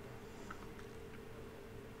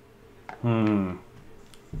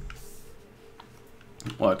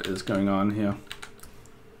 What is going on here?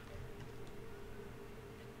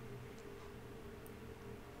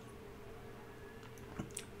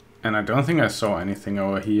 And I don't think I saw anything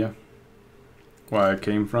over here where I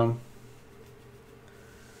came from.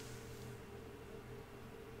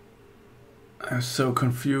 I'm so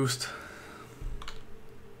confused.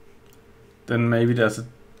 Then maybe there's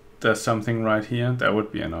something right here. That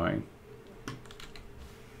would be annoying.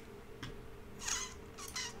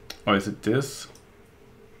 Or is it this?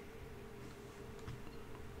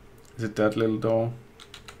 Is it that little door?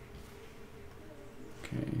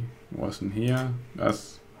 Okay, wasn't here.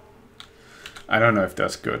 I don't know if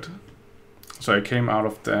that's good. So I came out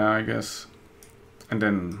of there, I guess. And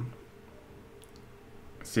then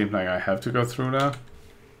it seemed like I have to go through there.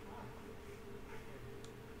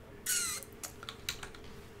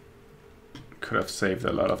 Could have saved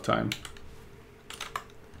a lot of time.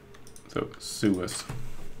 So, sewers.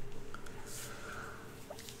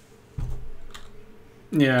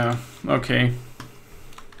 Yeah, okay.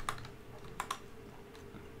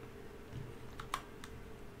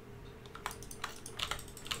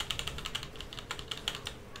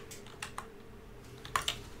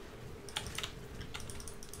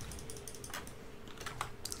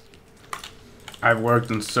 I've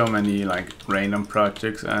worked on so many like random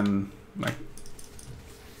projects and like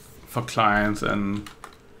for clients and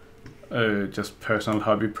just personal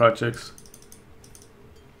hobby projects.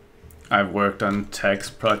 I've worked on tax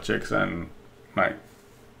projects and like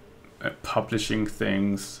publishing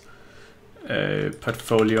things,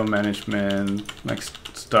 portfolio management, like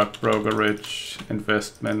stock brokerage,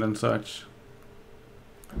 investment and such,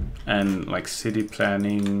 and like city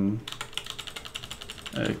planning,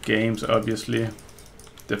 games, obviously,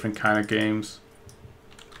 different kind of games.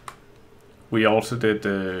 We also did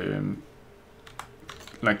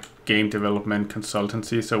like game development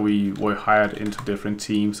consultancy, so we were hired into different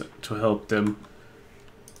teams to help them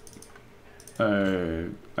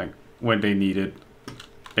like when they needed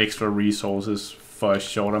extra resources for a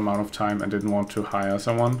short amount of time and didn't want to hire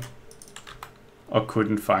someone or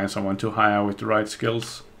couldn't find someone to hire with the right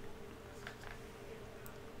skills.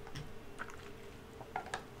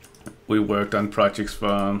 We worked on projects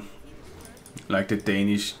for like the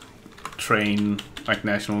Danish train, like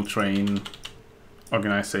national train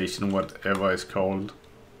organization, whatever it's called.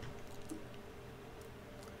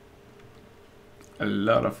 A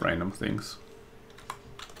lot of random things.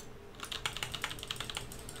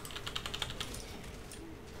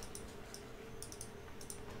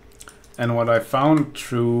 And what I found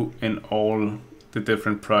true in all the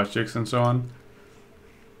different projects and so on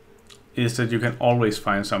is that you can always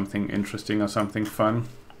find something interesting or something fun.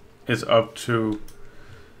 It's up to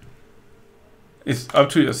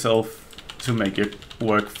yourself to make it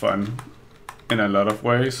work fun in a lot of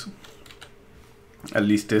ways. At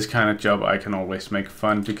least this kind of job I can always make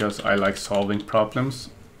fun because I like solving problems,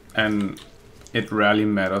 and it rarely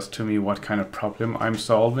matters to me what kind of problem I'm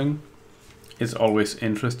solving. It's always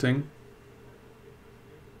interesting.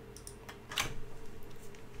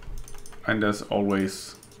 And there's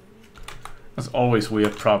always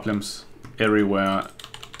weird problems everywhere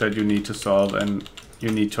that you need to solve, and you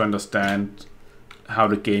need to understand how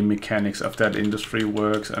the game mechanics of that industry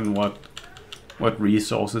works and what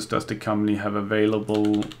resources does the company have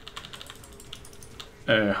available,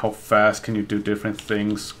 how fast can you do different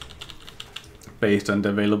things based on the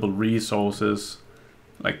available resources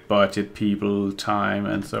like budget, people, time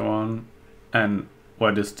and so on, and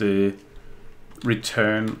what is the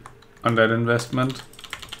return on that investment.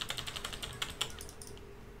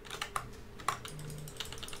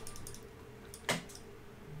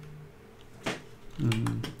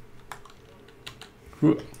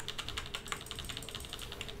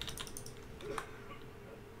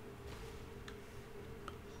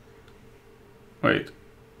 Wait.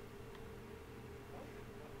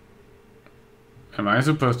 Am I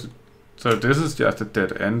supposed to... So this is just a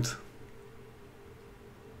dead end.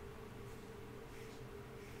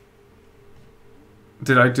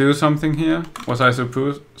 Did I do something here? Was I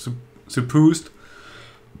supposed to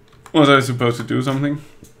do something?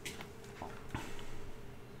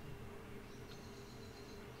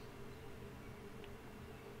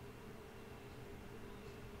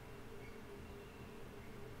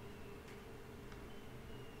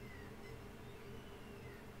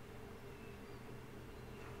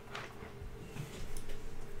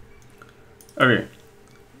 Okay.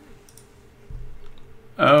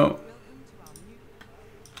 Oh.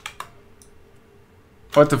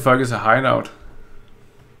 What the fuck is a hideout?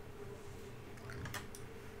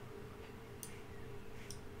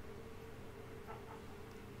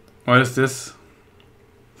 What is this?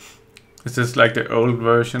 Is this like the old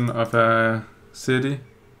version of a city?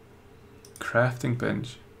 Crafting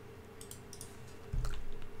bench.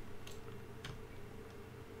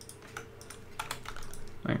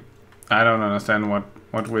 Like, I don't understand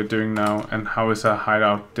what we're doing now, and how is a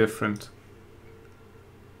hideout different?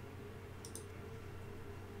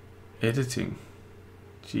 Editing.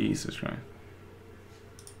 Jesus Christ.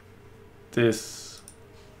 This.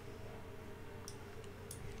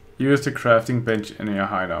 Use the crafting bench in your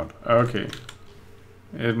hideout. Okay.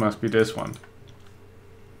 It must be this one.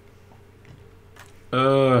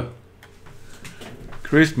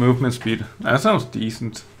 Increased movement speed. That sounds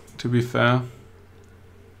decent, to be fair.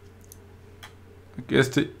 I guess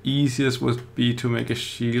the easiest would be to make a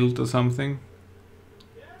shield or something.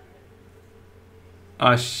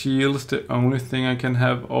 Are shields the only thing I can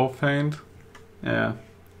have offhand? Yeah.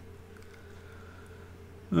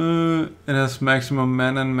 It has maximum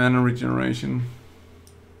mana and mana regeneration.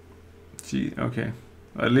 Gee, okay.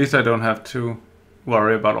 At least I don't have to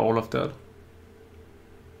worry about all of that.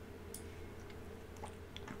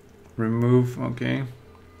 Remove, okay.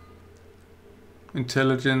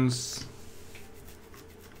 Intelligence.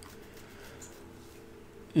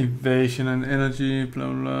 Evasion and energy, blah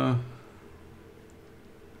blah.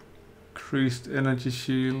 Increased energy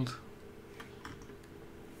shield.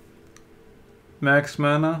 Max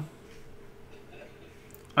mana.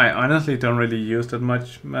 I honestly don't really use that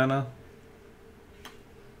much mana.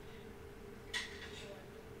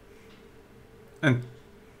 And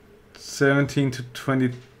 17 to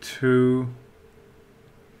 22.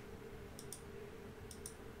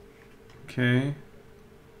 Okay.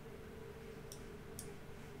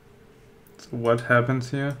 So what happens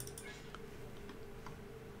here?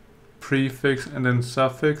 Prefix and then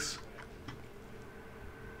suffix.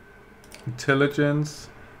 Intelligence.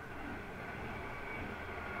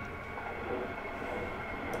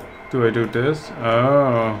 Do I do this?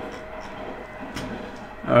 Oh.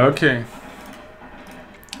 Okay.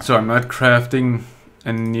 So I'm not crafting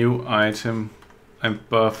a new item. I'm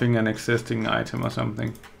buffing an existing item or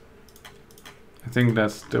something. I think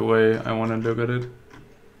that's the way I want to look at it.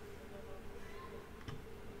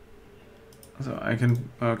 So I can,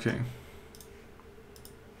 okay.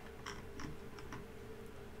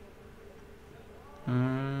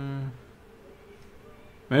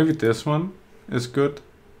 Maybe this one is good.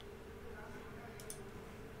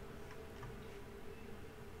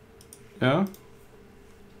 Yeah.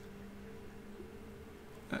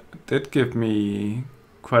 It did give me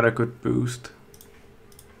quite a good boost.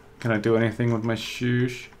 Can I do anything with my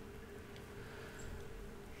shoes?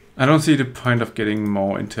 I don't see the point of getting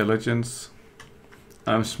more intelligence.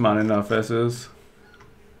 I'm smart enough as is.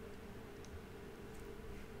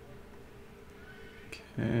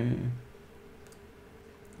 Okay.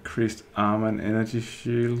 Increased armor and energy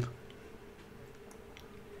shield.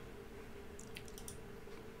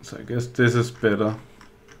 So I guess this is better.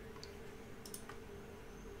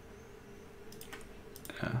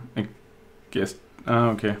 Yeah, I guess.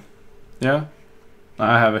 Okay. Yeah.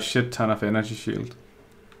 I have a shit ton of energy shield.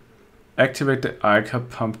 Activate the Ica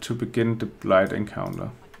pump to begin the blight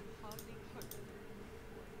encounter.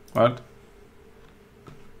 What?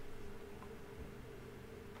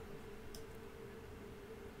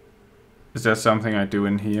 Is that something I do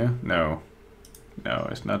in here? No. No,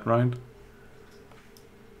 it's not right.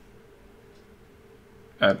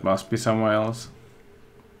 That must be somewhere else.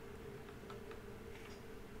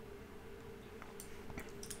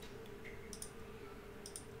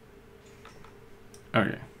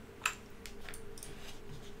 Okay.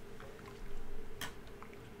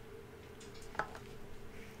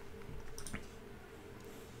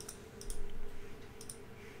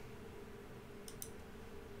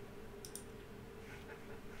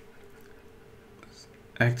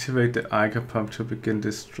 Activate the Ica pump to begin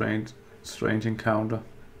this strange encounter.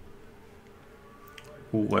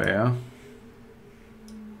 Where?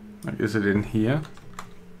 Like, is it in here?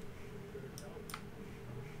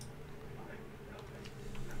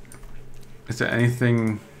 Is there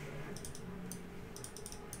anything?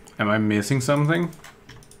 Am I missing something?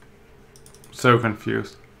 So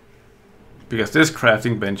confused. Because this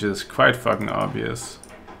crafting bench is quite fucking obvious.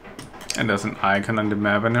 And there's an icon on the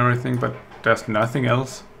map and everything, but there's nothing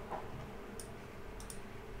else.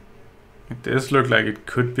 It does look like it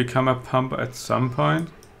could become a pump at some point.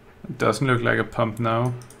 It doesn't look like a pump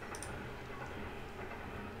now.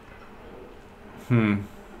 Then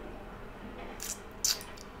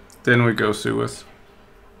we go sewers.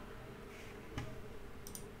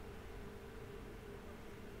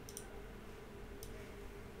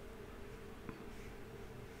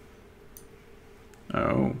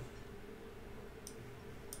 Oh.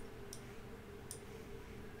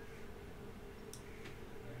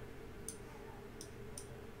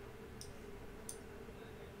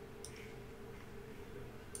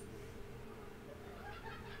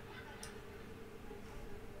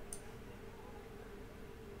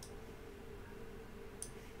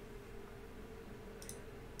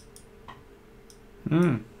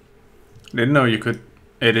 Didn't know you could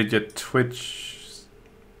edit your Twitch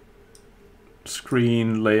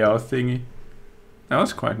screen layout thingy. That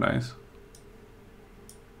was quite nice.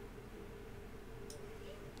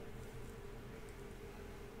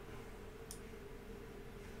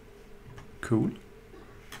 Cool.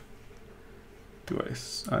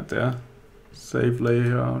 Device out there. Save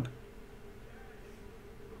layout.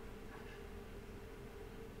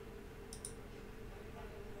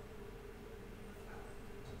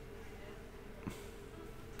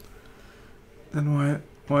 Then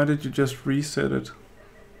why did you just reset it?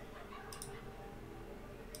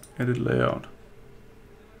 Edit layout.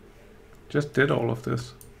 Just did all of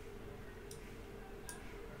this.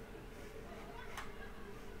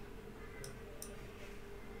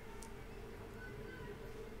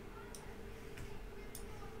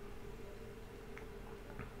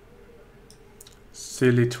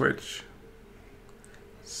 Silly Twitch.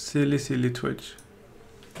 Silly Twitch.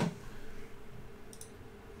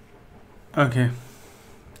 Okay.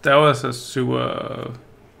 That was a super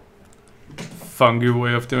funky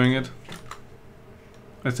way of doing it.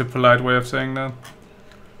 It's a polite way of saying that.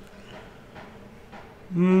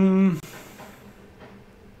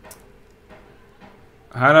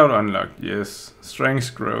 Hideout unlocked, yes.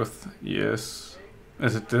 Strength growth, yes.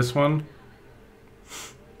 Is it this one?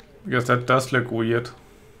 Because that does look weird.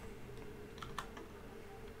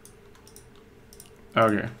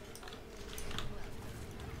 Okay.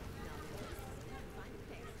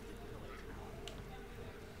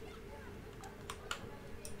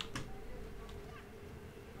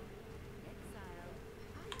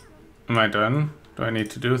 Am I done? Do I need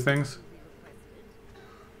to do things?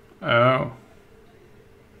 Oh.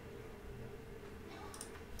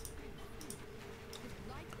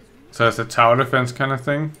 So it's a tower defense kind of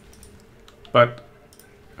thing? But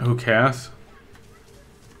who cares?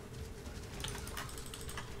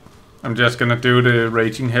 I'm just gonna do the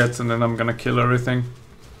raging heads and then I'm gonna kill everything.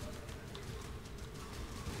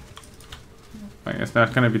 Like, it's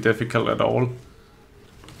not gonna be difficult at all.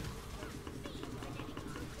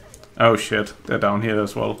 Oh shit, they're down here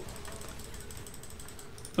as well.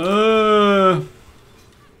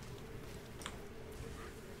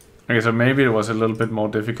 Okay, so maybe it was a little bit more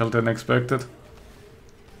difficult than expected.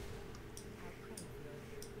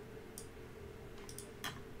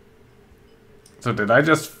 So did I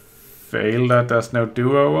just fail that there's no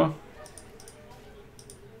do-over?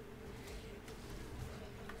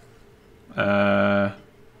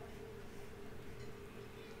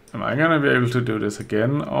 Am I gonna be able to do this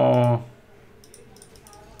again, or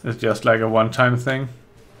it's just like a one-time thing?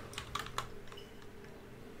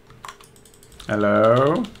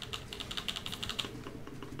 Hello?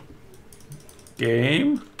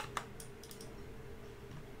 Game?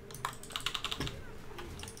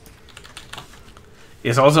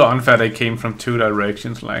 It's also unfair they came from two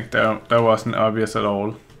directions, like that wasn't obvious at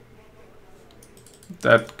all.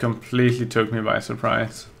 That completely took me by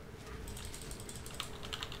surprise.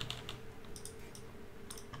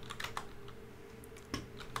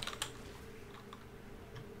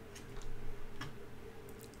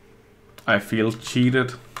 I feel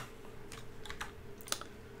cheated.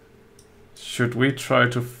 Should we try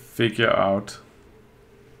to figure out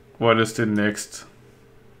what is the next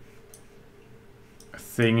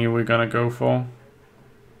thingy we're gonna go for?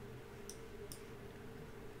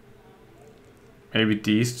 Maybe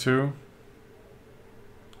these two?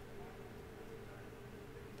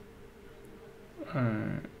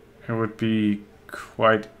 It would be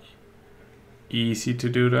quite easy to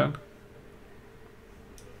do that.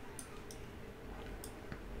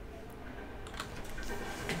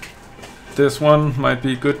 This one might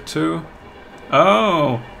be good too.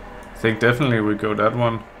 Oh! I think definitely we go that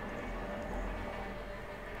one.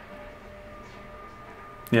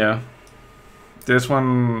 Yeah. This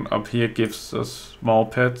one up here gives us more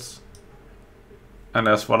pets. And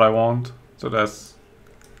that's what I want. So that's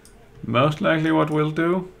most likely what we'll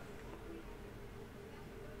do.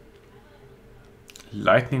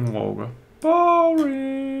 Lightning Walker.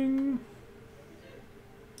 Boring!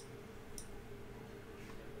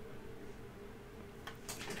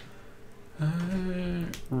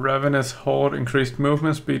 Ravenous Horde, increased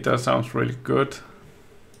movement speed, that sounds really good.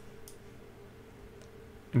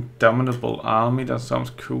 Indomitable Army, that sounds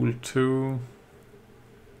cool too.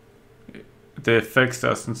 The effects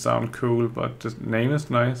doesn't sound cool, but the name is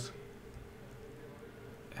nice.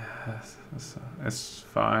 Yes, it's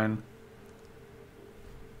fine.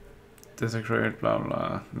 Desecrate, blah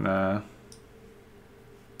blah. Nah.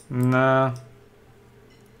 Nah.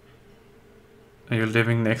 Are you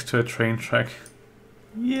living next to a train track?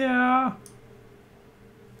 Yeah.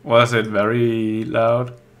 Was it very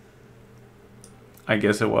loud? I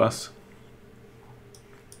guess it was.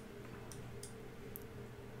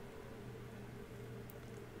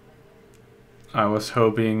 I was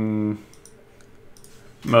hoping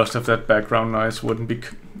most of that background noise wouldn't be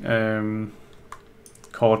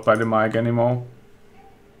caught by the mic anymore.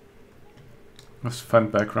 It was fun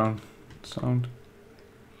background sound.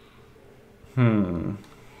 Can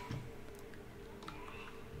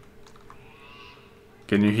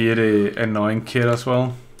you hear the annoying kid as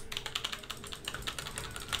well?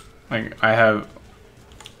 Like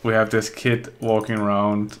we have this kid walking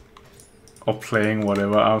around or playing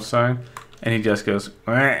whatever outside, and he just goes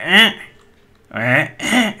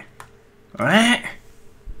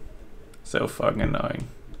so fucking annoying.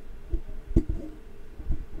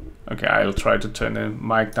 Okay, I'll try to turn the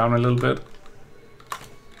mic down a little bit.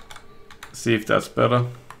 See if that's better.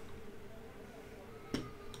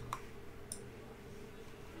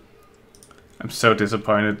 I'm so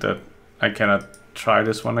disappointed that I cannot try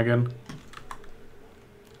this one again.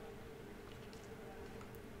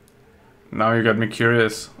 Now you got me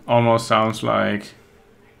curious. Almost sounds like...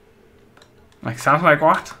 sounds like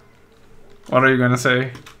what? What are you gonna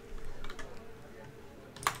say?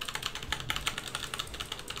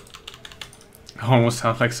 Almost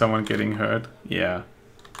sounds like someone getting hurt. Yeah.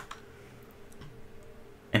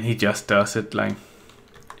 And he just does it like...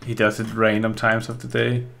 he does it random times of the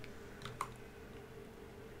day.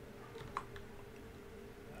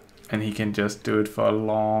 And he can just do it for a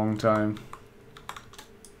long time.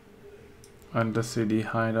 Undercity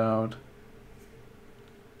hideout.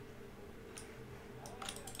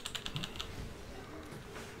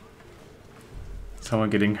 Someone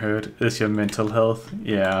getting hurt. Is your mental health?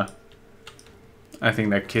 Yeah. I think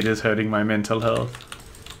that kid is hurting my mental health.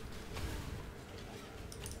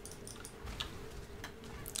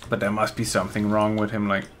 But there must be something wrong with him.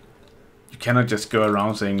 Like, you cannot just go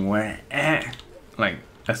around saying wah, like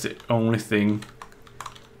that's the only thing,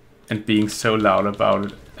 and being so loud about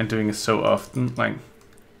it and doing it so often. Like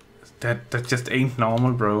that just ain't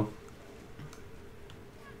normal, bro.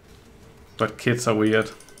 But kids are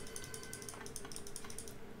weird.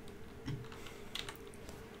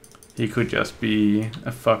 He could just be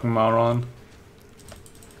a fucking moron.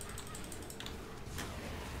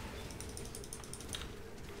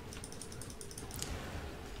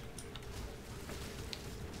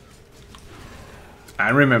 I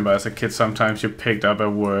remember as a kid sometimes you picked up a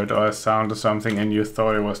word or a sound or something and you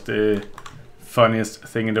thought it was the funniest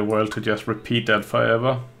thing in the world to just repeat that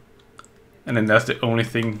forever. And then that's the only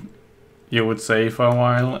thing you would say for a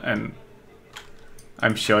while, and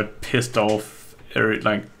I'm sure it pissed off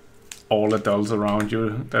like all adults around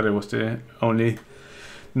you that it was the only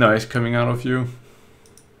noise coming out of you.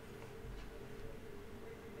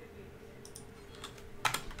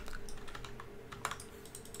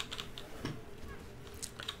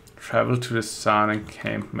 Travel to the Sun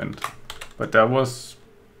encampment, but that was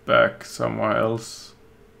back somewhere else.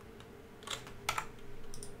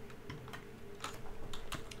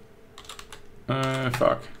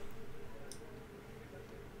 Fuck.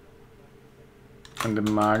 And the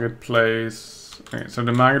marketplace. Okay, so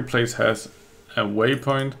the marketplace has a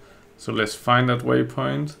waypoint, so let's find that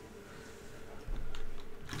waypoint.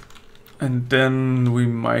 And then we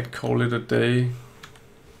might call it a day.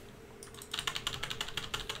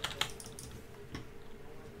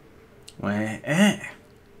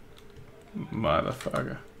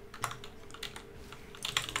 Motherfucker.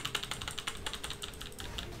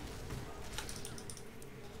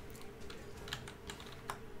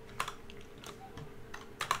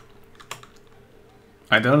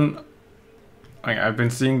 I've been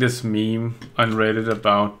seeing this meme on Reddit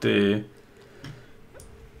about the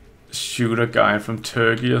shooter guy from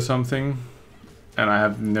Turkey or something, and I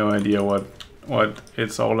have no idea what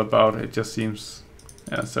it's all about. It just seems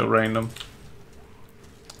so random.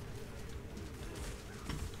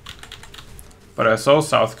 But I saw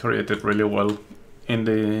South Korea did really well in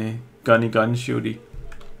the gun shooty,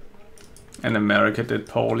 and America did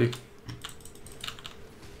poorly.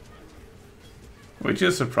 Which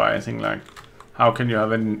is surprising. Like, how can you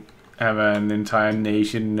have an entire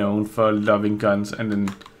nation known for loving guns and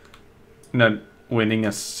then not winning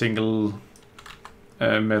a single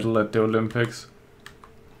medal at the Olympics?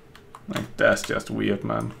 Like, that's just weird,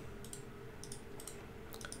 man.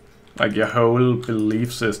 Like, your whole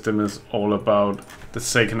belief system is all about the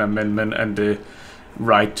Second Amendment and the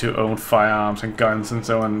right to own firearms and guns and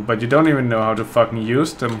so on, but you don't even know how to fucking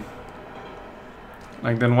use them.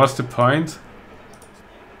 Like, then what's the point?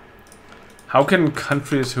 How can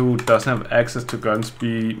countries who doesn't have access to guns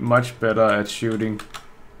be much better at shooting?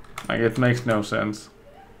 Like, it makes no sense.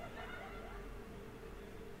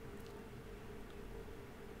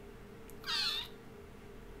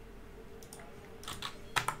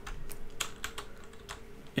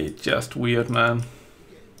 just weird, man.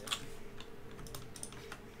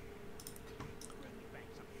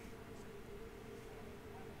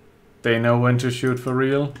 They know when to shoot for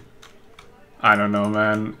real. I don't know,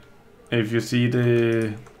 man. If you see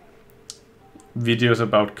the videos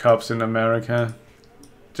about cops in America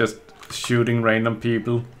just shooting random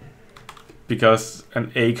people because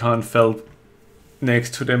an acorn fell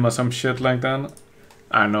next to them or some shit like that,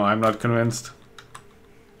 I don't know, I'm not convinced.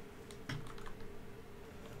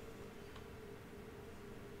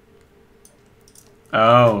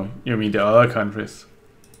 Oh, you mean the other countries?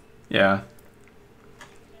 Yeah.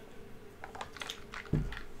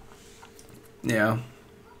 Yeah.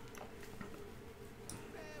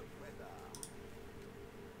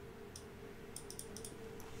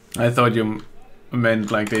 I thought you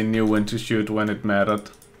meant like they knew when to shoot when it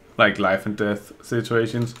mattered. Like life and death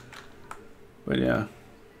situations. But yeah.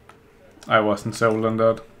 I wasn't sold on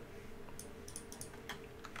that.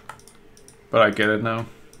 But I get it now.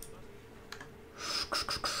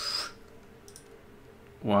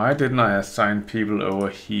 Why didn't I assign people over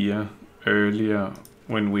here earlier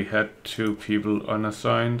when we had 2 people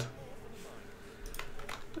unassigned?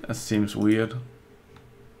 That seems weird.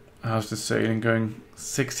 How's the sailing going?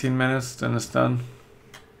 16 minutes, then it's done.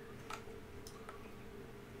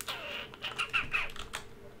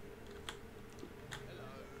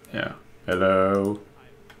 Yeah. Hello.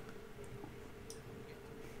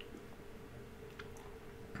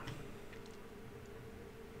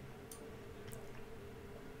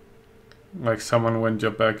 Like someone went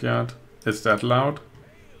your backyard. Is that loud?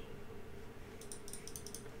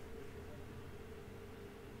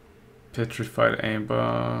 Petrified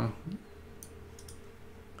amber.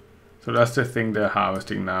 So that's the thing they're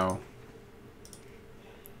harvesting now.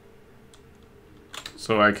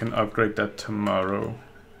 So I can upgrade that tomorrow.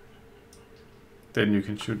 Then you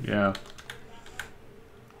can shoot, yeah.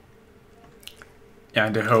 Yeah,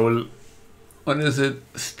 the whole, what is it?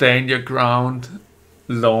 Stand your ground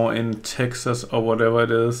law in Texas or whatever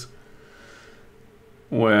it is.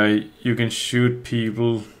 Where you can shoot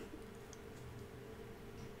people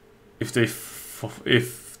if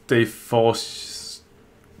they force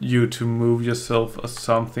you to move yourself or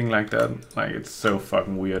something like that. Like, it's so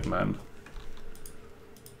fucking weird, man.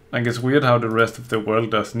 Like, it's weird how the rest of the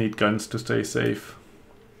world does need guns to stay safe.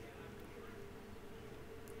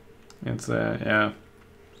 It's yeah.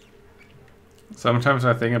 Sometimes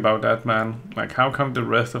I think about that, man. Like, how come the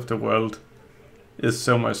rest of the world is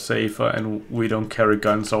so much safer and we don't carry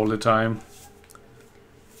guns all the time?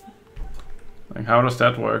 Like, how does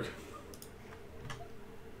that work?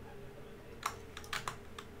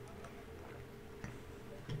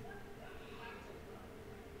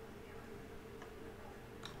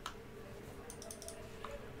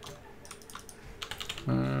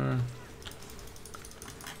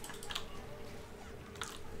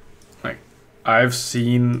 Like, I've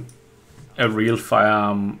seen a real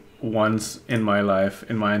firearm once in my life,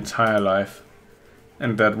 in my entire life,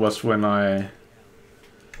 and that was when I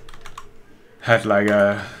had like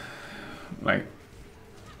a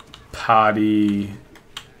party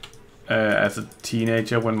as a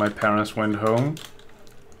teenager when my parents went home,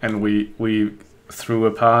 and we threw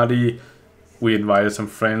a party. We invited some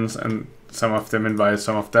friends, and some of them invited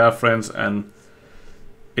some of their friends, and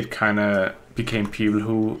it kind of became people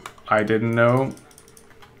who I didn't know.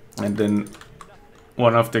 And then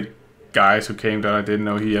one of the guys who came that I didn't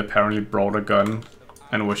know, he apparently brought a gun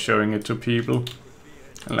and was showing it to people.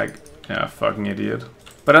 And like, yeah, fucking idiot.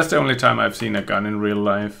 But that's the only time I've seen a gun in real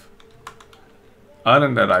life. Other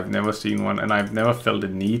than that, I've never seen one, and I've never felt the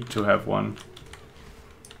need to have one.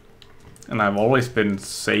 And I've always been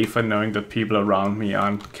safer knowing that people around me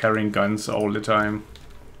aren't carrying guns all the time.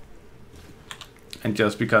 And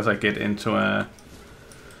just because I get into a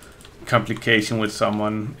complication with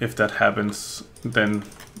someone, if that happens, then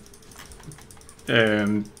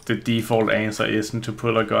the default answer isn't to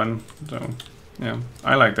pull a gun. So yeah,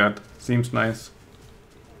 I like that. Seems nice.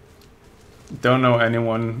 Don't know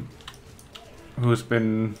anyone who's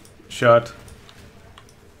been shot.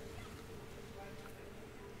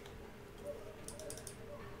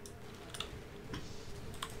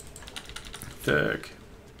 Fuck.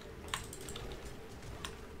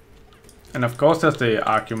 And of course there's the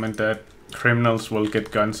argument that criminals will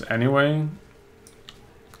get guns anyway.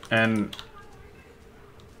 And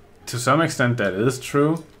to some extent that is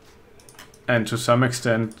true. And to some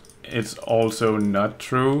extent it's also not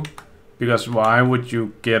true. Because why would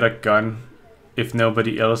you get a gun if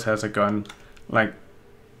nobody else has a gun? Like,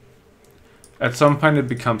 at some point it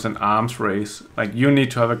becomes an arms race. Like, you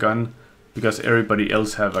need to have a gun because everybody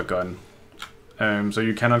else have a gun. So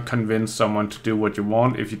you cannot convince someone to do what you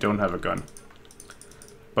want if you don't have a gun.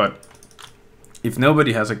 But if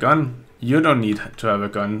nobody has a gun, you don't need to have a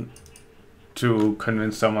gun to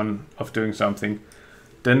convince someone of doing something.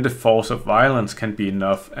 Then the force of violence can be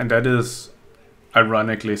enough, and that is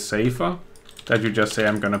ironically safer. That you just say,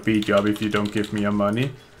 I'm gonna beat you up if you don't give me your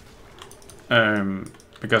money.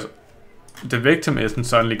 Because the victim isn't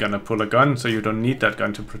suddenly gonna pull a gun, so you don't need that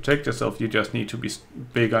gun to protect yourself. You just need to be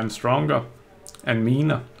bigger and stronger and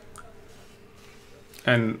meaner.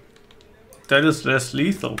 And that is less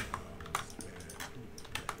lethal.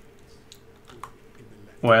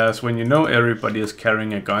 Whereas when you know everybody is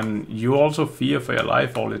carrying a gun, you also fear for your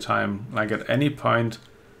life all the time. Like at any point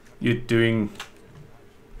you're doing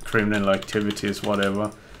criminal activities,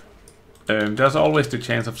 whatever, there's always the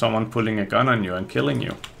chance of someone pulling a gun on you and killing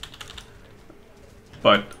you.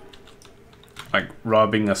 But like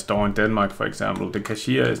robbing a store in Denmark, for example, the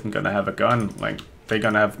cashier isn't gonna have a gun. Like they're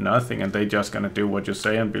gonna have nothing, and they're just gonna do what you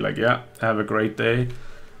say and be like, yeah, have a great day.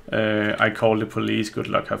 I call the police, good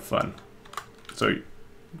luck, have fun. So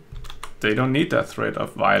they don't need that threat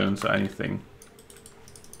of violence or anything.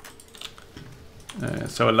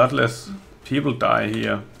 So a lot less people die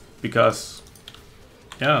here because,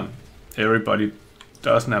 yeah, everybody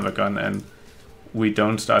doesn't have a gun, and we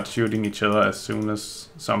don't start shooting each other as soon as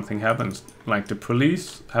something happens. Like the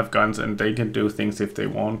police have guns and they can do things if they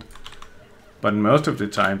want. But most of the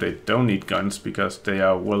time they don't need guns because they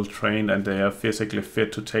are well trained and they are physically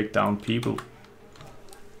fit to take down people.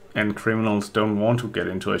 And criminals don't want to get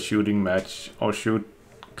into a shooting match or shoot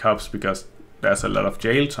cops because there's a lot of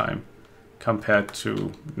jail time compared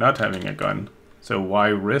to not having a gun. So why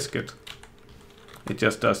risk it? It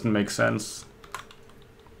just doesn't make sense.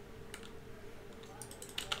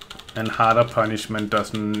 And harder punishment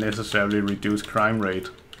doesn't necessarily reduce crime rate.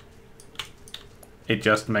 It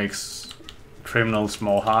just makes criminals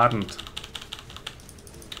more hardened.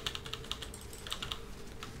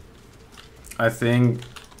 I think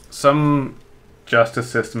some justice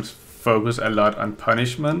systems focus a lot on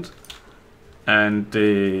punishment, and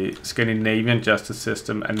the Scandinavian justice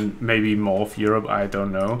system, and maybe more of Europe, I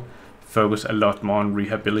don't know, focus a lot more on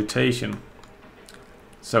rehabilitation.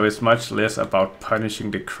 So it's much less about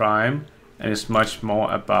punishing the crime, and it's much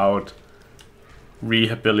more about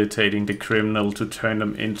rehabilitating the criminal to turn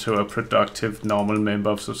them into a productive, normal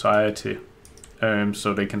member of society,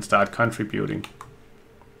 so they can start contributing.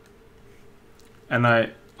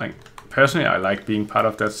 And personally, I like being part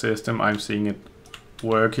of that system. I'm seeing it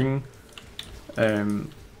working,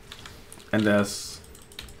 and there's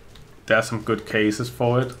some good cases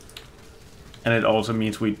for it. And it also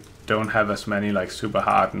means we don't have as many like super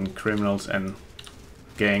hardened criminals and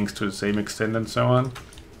gangs to the same extent and so on.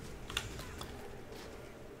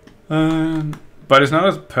 But it's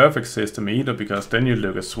not a perfect system either, because then you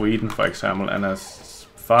look at Sweden, for example, and as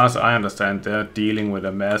far as I understand, they're dealing with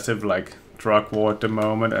a massive like drug war at the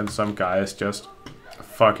moment, and some guys just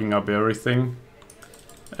fucking up everything.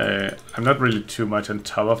 I'm not really too much on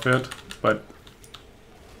top of it, but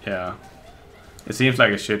yeah, it seems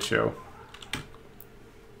like a shit show.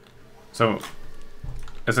 So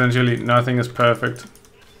essentially nothing is perfect,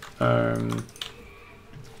 and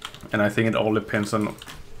I think it all depends on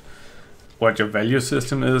what your value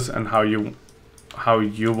system is and how you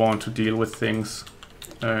want to deal with things,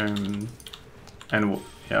 and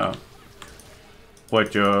yeah,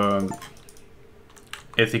 what your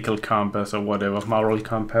ethical compass or whatever, moral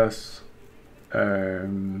compass,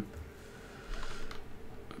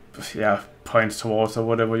 yeah, points towards, or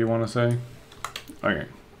whatever you want to say. Okay,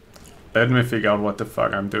 let me figure out what the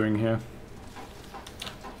fuck I'm doing here.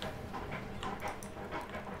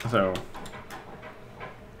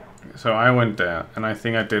 So I went there, and I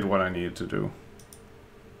think I did what I needed to do.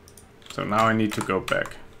 So now I need to go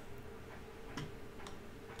back.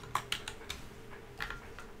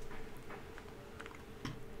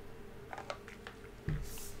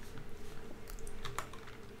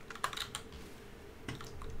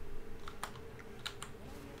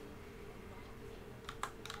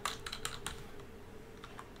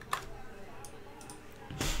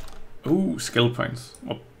 Ooh, skill points,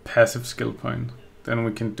 or passive skill point. Then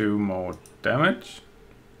we can do more damage.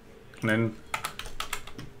 And then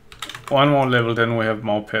one more level, then we have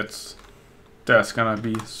more pets. That's gonna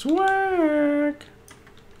be swag.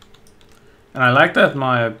 And I like that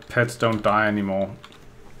my pets don't die anymore.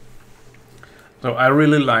 So I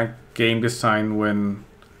really like game design when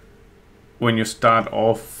you start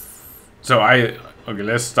off. So okay,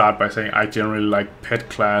 let's start by saying I generally like pet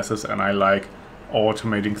classes, and I like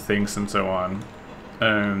automating things and so on.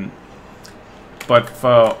 But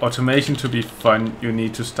for automation to be fun, you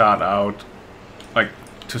need to start out like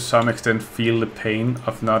to some extent feel the pain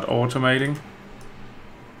of not automating.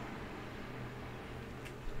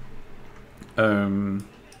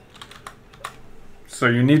 So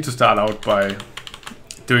you need to start out by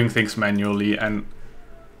doing things manually, and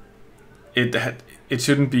it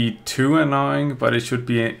shouldn't be too annoying, but it should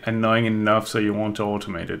be annoying enough so you want to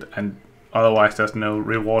automate it, and otherwise there's no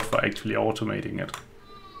reward for actually automating it.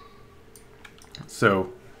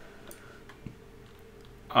 So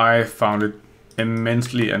I found it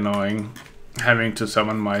immensely annoying having to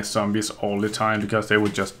summon my zombies all the time because they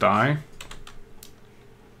would just die.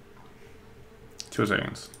 2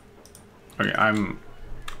 seconds. Okay, I'm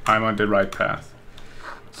on the right path.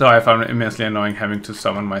 So I found it immensely annoying having to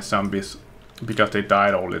summon my zombies because they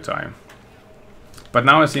died all the time. But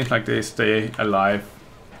now it seems like they stay alive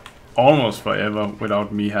almost forever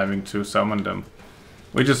without me having to summon them,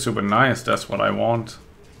 which is super nice. That's what I want.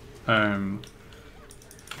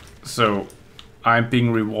 So I'm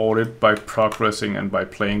being rewarded by progressing and by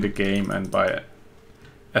playing the game and by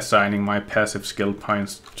assigning my passive skill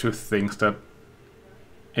points to things that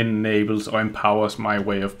enables or empowers my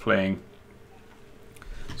way of playing.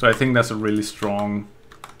 So I think that's a really strong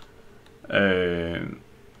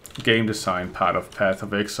game design part of Path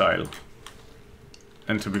of Exile.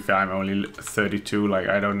 And to be fair, I'm only 32, like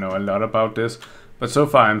I don't know a lot about this, but so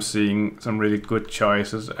far I'm seeing some really good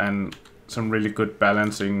choices and some really good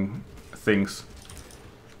balancing things,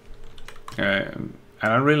 and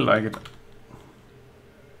I really like it.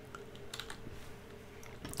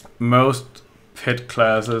 Most pet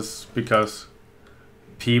classes, because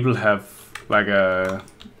people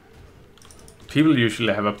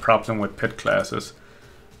usually have a problem with pet classes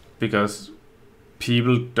because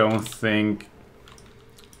people don't think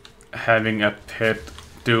having a pet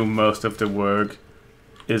do most of the work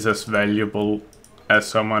is as valuable as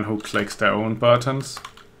someone who clicks their own buttons.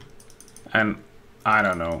 And I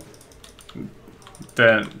don't know,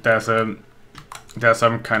 there's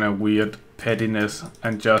some kind of weird pettiness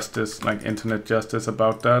and justice, like internet justice,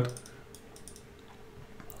 about that.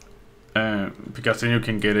 Because then you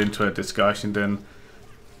can get into a discussion, then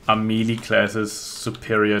are melee classes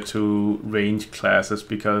superior to range classes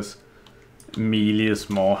because melee is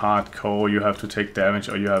more hardcore, you have to take damage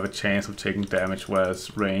or you have a chance of taking damage,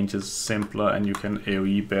 whereas range is simpler and you can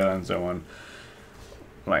AoE better and so on.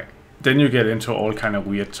 Like, then you get into all kind of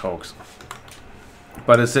weird talks.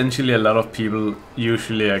 But essentially a lot of people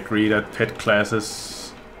usually agree that pet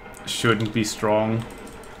classes shouldn't be strong,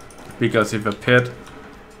 because if a pet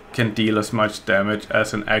can deal as much damage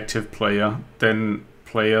as an active player, then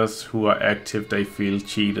players who are active, they feel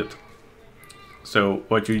cheated. So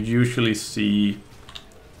what you usually see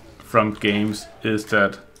from games is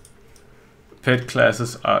that pet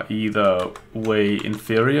classes are either way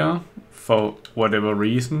inferior for whatever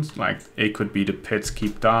reasons, like it could be the pets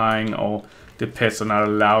keep dying, or the pets are not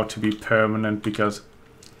allowed to be permanent because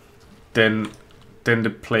then the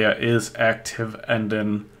player is active, and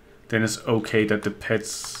then it's okay that the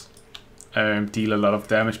pets deal a lot of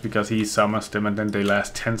damage because he summons them and then they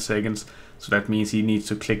last 10 seconds. So that means he needs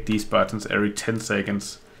to click these buttons every 10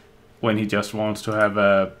 seconds when he just wants to have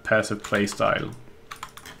a passive playstyle.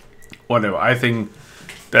 Whatever, I think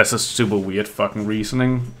that's a super weird fucking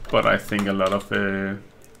reasoning, but I think a lot of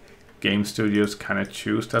game studios kind of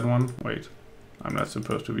choose that one. Wait, I'm not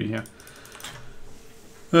supposed to be here.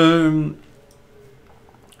 And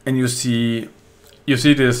you see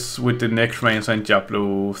this with the Necromancer in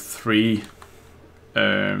Diablo 3,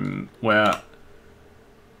 where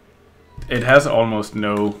it has almost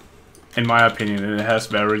no, in my opinion, it has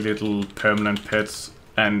very little permanent pets,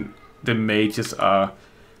 and the mages are,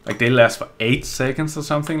 like, they last for 8 seconds or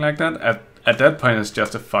something like that. At that point it's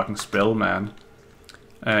just a fucking spell, man.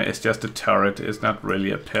 It's just a turret, it's not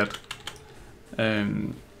really a pet.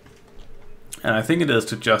 And I think it is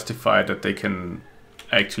to justify that they can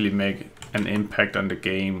actually make an impact on the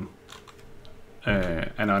game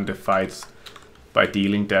and on the fights by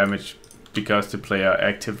dealing damage, because the player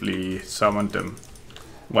actively summoned them.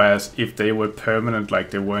 Whereas if they were permanent,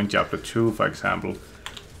 like they were in Diablo 2 for example,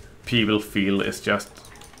 people feel it's just,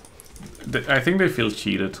 I think they feel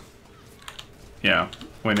cheated. Yeah,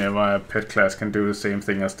 whenever a pet class can do the same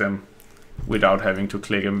thing as them without having to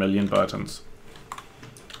click a million buttons.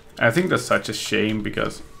 I think that's such a shame,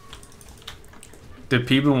 because the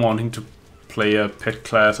people wanting to play a pet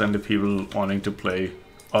class and the people wanting to play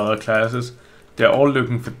other classes, they're all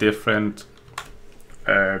looking for different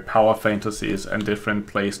power fantasies and different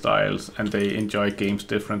play styles, and they enjoy games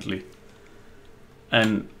differently.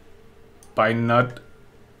 And by not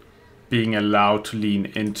being allowed to lean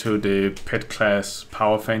into the pet class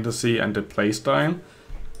power fantasy and the play style,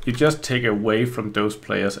 you just take away from those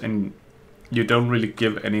players and you don't really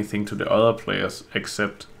give anything to the other players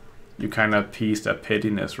except you kind of appease their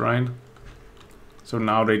pettiness, right? So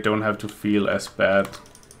now they don't have to feel as bad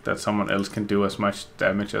that someone else can do as much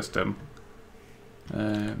damage as them.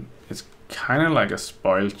 It's kind of like a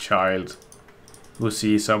spoiled child who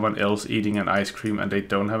sees someone else eating an ice cream and they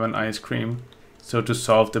don't have an ice cream. So to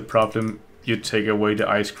solve the problem, you take away the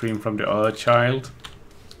ice cream from the other child,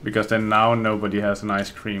 because then now nobody has an ice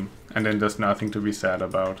cream, and then there's nothing to be sad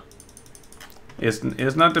about.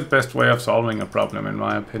 It's not the best way of solving a problem, in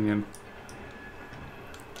my opinion.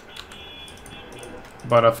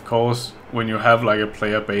 But of course, when you have like a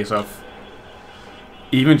player base of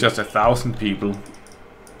even just 1,000 people,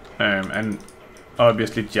 and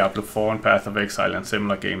obviously Diablo 4 and Path of Exile and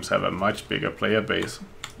similar games have a much bigger player base.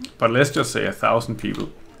 But let's just say 1,000 people.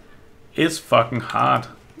 It's fucking hard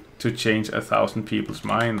to change 1,000 people's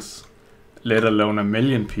minds, let alone 1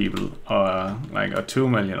 million people, or 2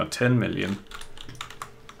 million or 10 million.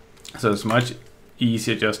 So it's much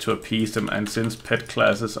easier just to appease them. And since pet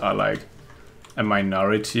classes are like a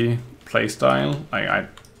minority playstyle,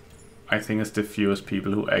 I think it's the fewest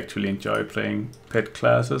people who actually enjoy playing pet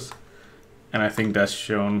classes, and I think that's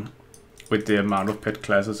shown with the amount of pet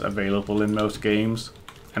classes available in most games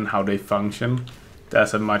and how they function.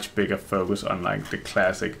 There's a much bigger focus on like the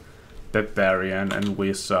classic barbarian and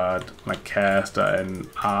wizard, like caster and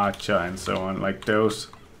archer and so on, like those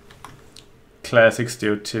classic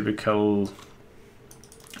stereotypical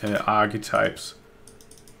archetypes.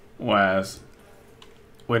 Whereas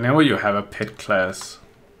whenever you have a pet class,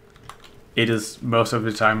 it is most of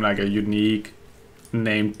the time like a unique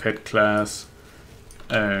named pet class.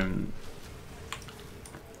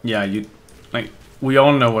 Yeah, we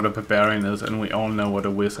all know what a barbarian is, and we all know what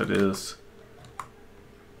a wizard is.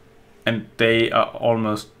 And they are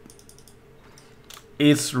almost...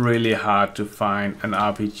 It's really hard to find an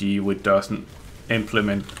RPG which doesn't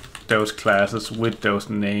implement those classes with those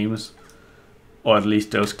names, or at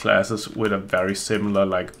least those classes with a very similar,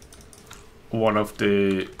 like one of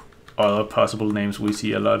the other possible names we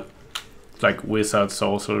see a lot, like wizard,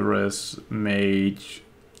 sorceress, mage,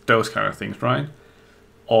 those kind of things, right?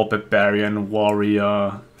 Or barbarian,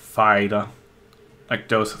 warrior, fighter, like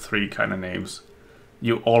those 3 kind of names.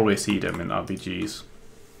 You always see them in RPGs.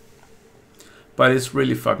 But it's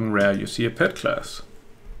really fucking rare you see a pet class.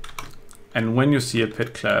 And when you see a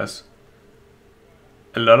pet class,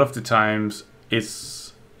 a lot of the times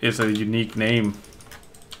it's a unique name,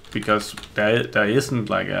 because there isn't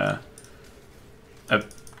like a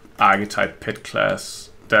archetype pet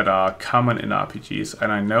class that are common in RPGs,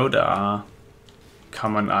 and I know there are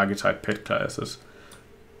common archetype pet classes.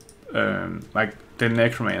 Like the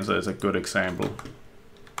Necromancer is a good example.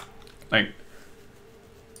 Like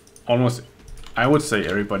almost, I would say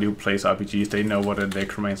everybody who plays RPGs, they know what a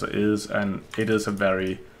Necromancer is, and it is a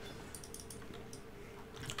very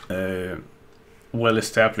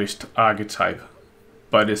well-established archetype.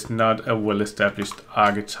 But it's not a well-established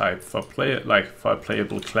archetype for for a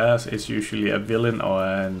playable class. It's usually a villain or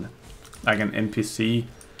an NPC,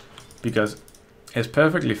 because it's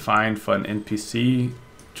perfectly fine for an NPC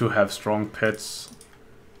to have strong pets,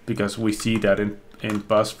 because we see that in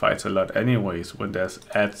boss fights a lot anyways, when there's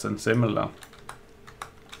ads and similar.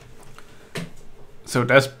 So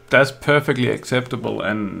that's perfectly acceptable,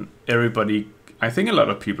 and everybody, I think a lot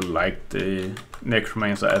of people like the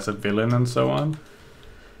Necromancer as a villain and so on.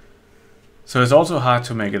 So it's also hard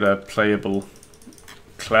to make it a playable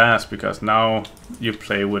class, because now you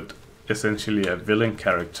play with essentially a villain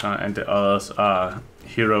character and the others are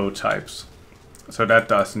hero types. So that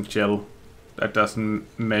doesn't gel, that doesn't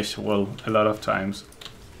mesh well a lot of times.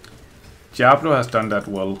 Diablo has done that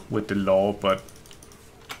well with the lore, but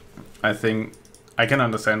I think I can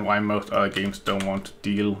understand why most other games don't want to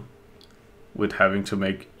deal with having to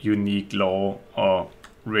make unique lore or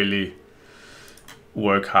really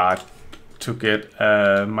work hard to get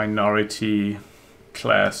a minority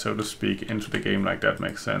class, so to speak, into the game. Like that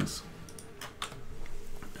makes sense.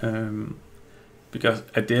 Because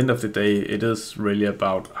at the end of the day, it is really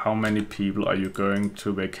about how many people are you going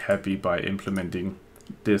to make happy by implementing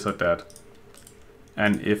this or that.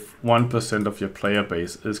 And if 1% of your player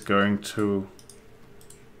base is going to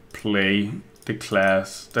play the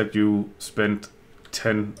class that you spent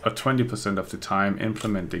 10 or 20% of the time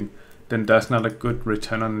implementing, then that's not a good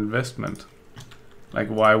return on investment. Like,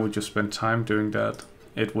 why would you spend time doing that?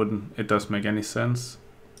 It doesn't make any sense.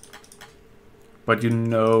 But you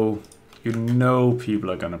know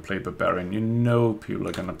people are gonna play Barbarian, you know people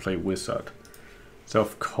are gonna play Wizard. So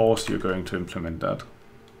of course you're going to implement that.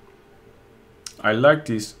 I like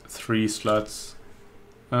these 3 slots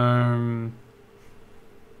And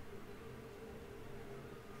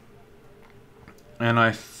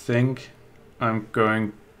I think I'm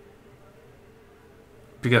going,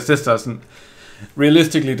 because this doesn't,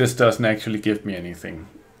 realistically this doesn't actually give me anything.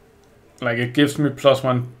 Like it gives me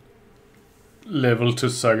 +1 level to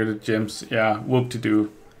targeted gems. Yeah,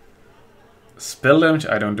 whoop-de-doo. Spell damage,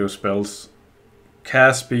 I don't do spells.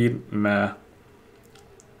 Cast speed, meh.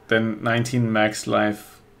 Then 19 max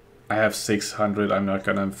life, I have 600, I'm not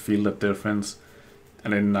gonna feel the difference.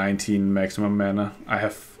 And then 19 maximum mana, I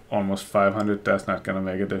have almost 500, that's not gonna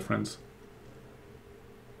make a difference.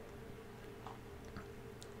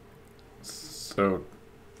 So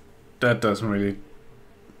that doesn't really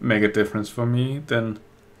make a difference for me. Then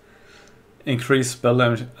increased spell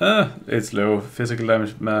damage, it's low. Physical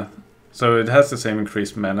damage, meh. So it has the same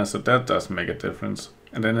increased mana, so that doesn't make a difference.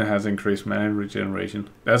 And then it has increased mana regeneration.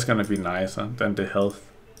 That's gonna be nicer than the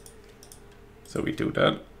health. So we do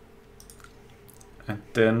that. And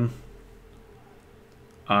then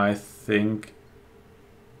I think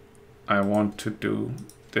I want to do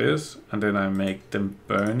this, and then I make them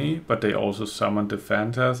burny, but they also summon the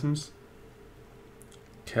phantasms.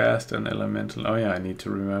 Cast an elemental. Oh yeah, I need to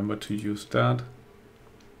remember to use that.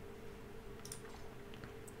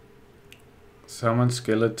 Summon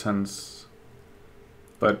skeletons.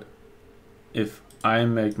 But if I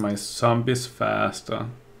make my zombies faster,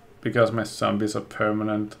 because my zombies are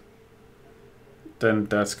permanent, then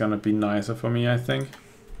that's gonna be nicer for me, I think.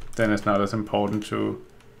 Then it's not as important to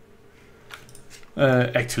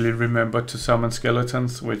actually remember to summon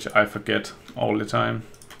skeletons, which I forget all the time.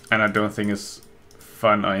 And I don't think it's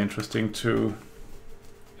fun or interesting to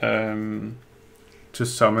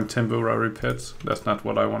summon temporary pets. That's not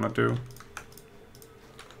what I want to do.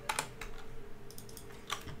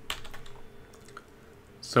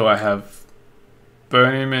 So I have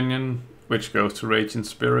Burning Minion, which goes to Raging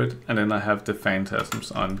Spirit, and then I have the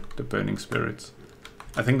Phantasms on the Burning Spirits.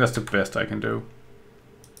 I think that's the best I can do.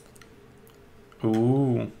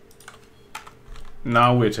 Ooh.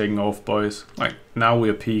 Now we're taking off, boys. Like, now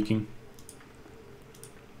we're peaking.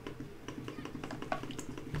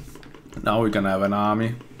 Now we're gonna have an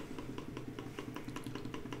army.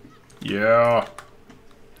 Yeah.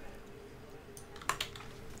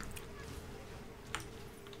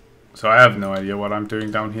 So I have no idea what I'm doing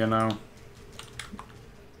down here now.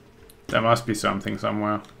 There must be something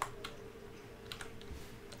somewhere.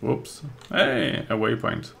 Whoops. Hey, a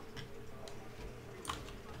waypoint.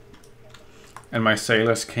 And my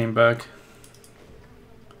sailors came back.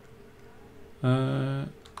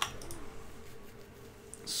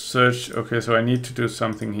 Search. Okay, so I need to do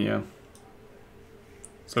something here.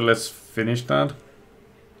 So let's finish that.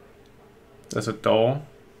 There's a door.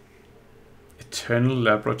 Eternal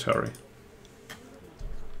Laboratory.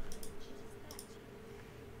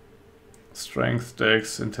 Strength,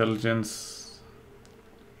 Dex, Intelligence.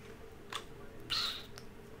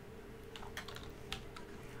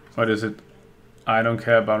 What is it? I don't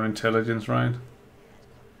care about intelligence, right?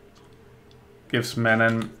 Gives mana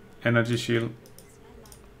and energy shield.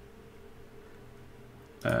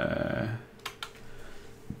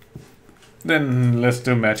 Then let's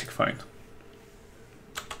do Magic Fight.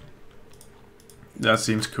 That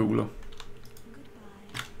seems cooler.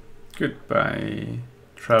 Goodbye.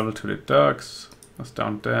 Travel to the docks. That's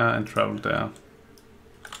down there and travel there.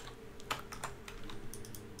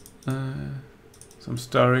 Some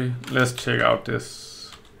story. Let's check out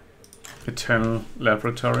this Eternal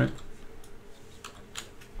Laboratory.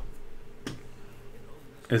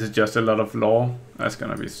 Is it just a lot of lore? That's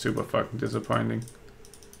gonna be super fucking disappointing.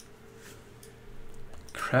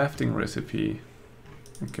 Crafting recipe.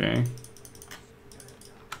 Okay.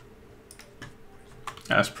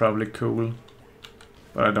 That's probably cool.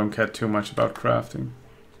 But I don't care too much about crafting.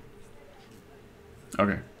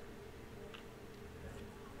 Okay.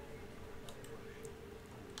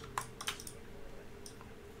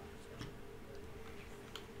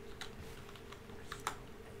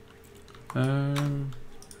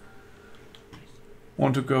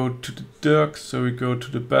 Want to go to the docks, so we go to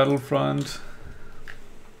the battlefront.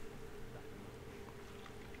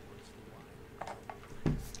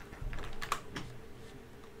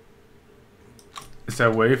 Is there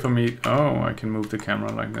a way for me? Oh, I can move the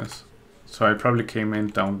camera like this. So I probably came in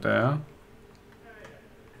down there.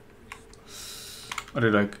 Or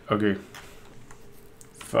did I? Okay.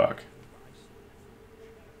 Fuck.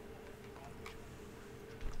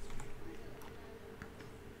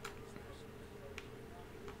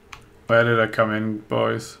 Where did I come in,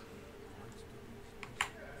 boys?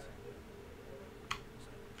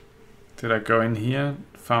 Did I go in here?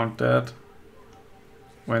 Found that.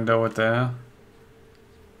 Went over there.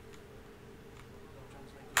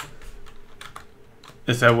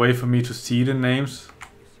 Is there a way for me to see the names?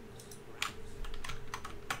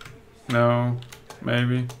 No,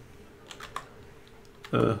 maybe.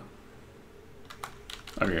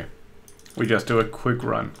 Okay, we just do a quick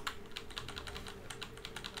run.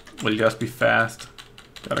 We'll just be fast.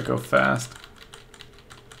 Gotta go fast.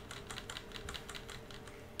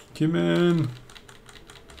 Come in.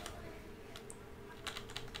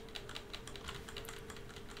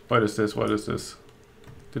 What is this? What is this?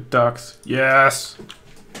 The ducks. Yes!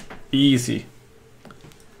 Easy.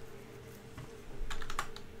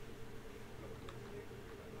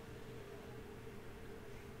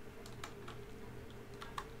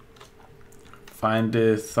 Find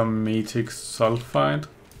the thaumatic sulfide.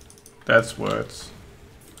 That's words.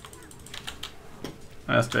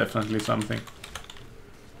 That's definitely something.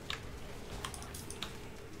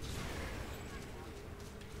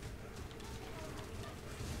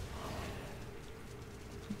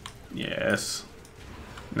 Yes.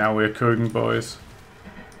 Now we're cooking, boys.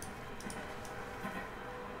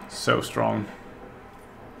 So strong.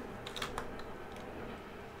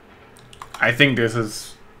 I think this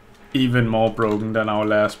is even more broken than our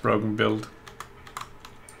last broken build.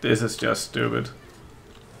 This is just stupid.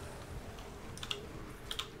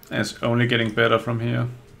 And it's only getting better from here.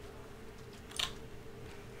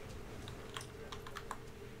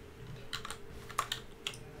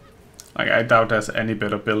 Like, I doubt there's any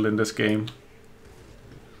better build in this game.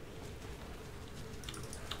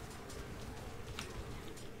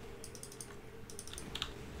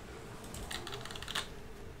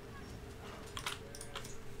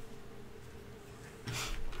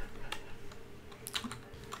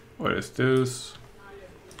 What is this?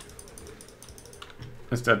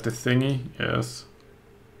 Is that the thingy? Yes.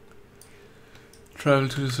 Travel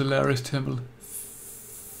to the Solaris Temple.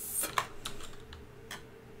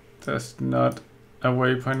 There's not a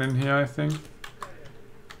waypoint in here, I think.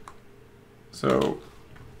 So...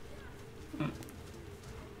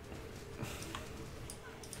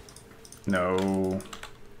 No.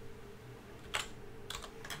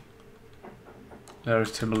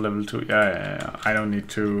 Solaris Temple level 2. Yeah. I don't need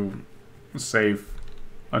to save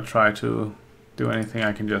or try to do anything.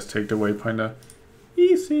 I can just take the waypointer.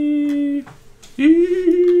 Easy.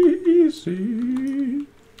 Easy.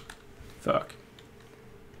 Fuck.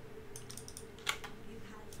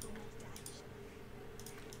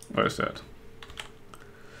 What is that?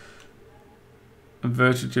 A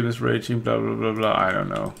virtue gym is raging, blah blah blah blah. I don't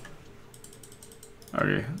know.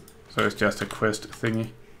 Okay, so it's just a quest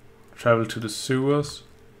thingy. Travel to the sewers.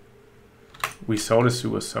 We saw the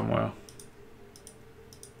sewers somewhere.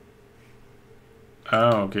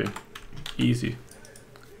 Oh, okay. Easy.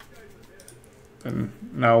 Then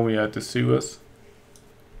now we are at the sewers.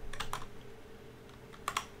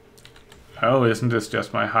 Oh, isn't this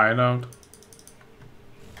just my hideout?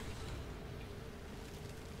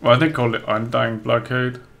 Well, they called it Undying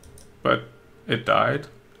Blockade, but it died.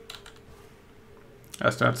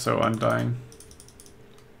 That's not so undying.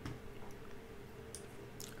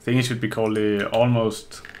 I think it should be called the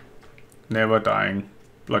Almost Never Dying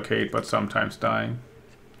Blockade, but sometimes dying.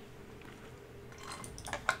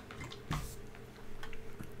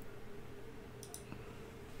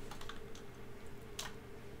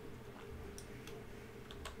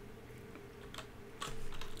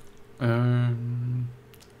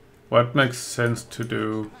 What makes sense to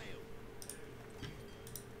do?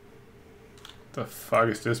 The fuck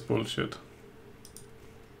is this bullshit?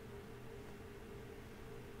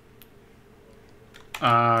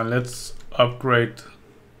 Let's upgrade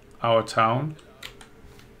our town.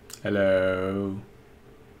 Hello.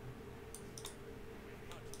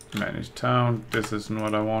 Manage town. This isn't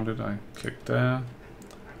what I wanted. I clicked there.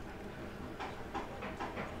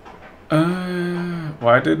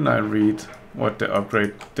 Why didn't I read what the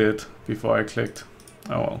upgrade did before I clicked?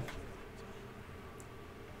 Oh well.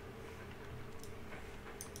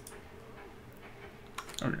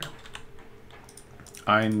 Okay.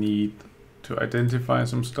 I need to identify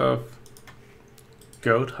some stuff.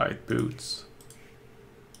 Goat hide boots.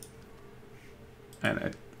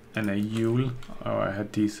 And a Yule. Oh, I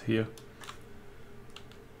had these here.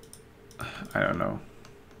 I don't know.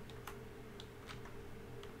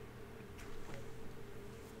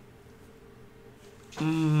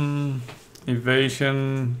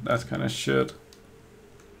 Evasion, that's kind of shit.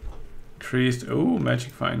 Increased, oh,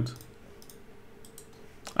 magic find.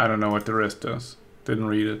 I don't know what the rest does. Didn't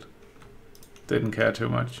read it. Didn't care too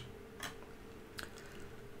much.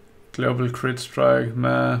 Global crit strike,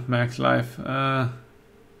 max life. The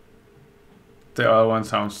other one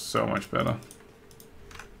sounds so much better.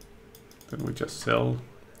 Then we just sell.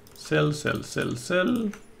 Sell, sell, sell, sell.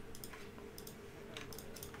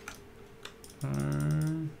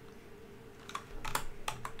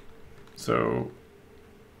 So,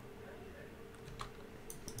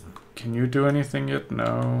 can you do anything yet?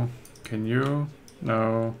 No. Can you?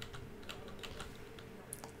 No.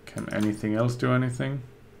 Can anything else do anything?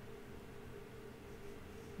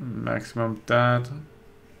 Maximum that.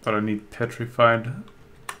 But I need petrified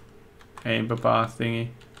amber bar thingy.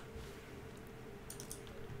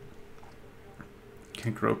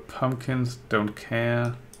 Can grow pumpkins, don't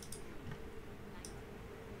care.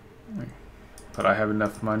 But I have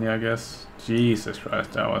enough money, I guess. Jesus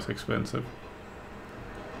Christ, that was expensive.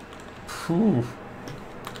 Phew.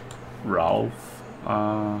 Ralph.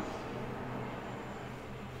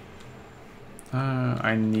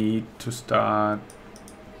 I need to start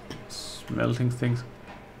smelting things.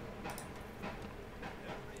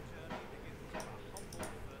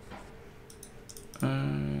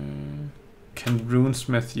 Can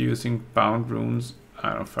runesmith using bound runes?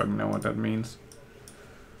 I don't fucking know what that means.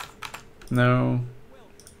 No.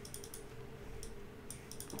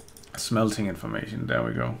 Smelting information, there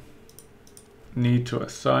we go. Need to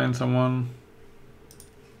assign someone.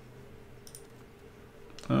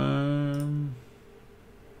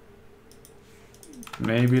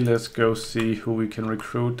 Maybe let's go see who we can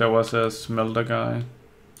recruit. There was a smelter guy.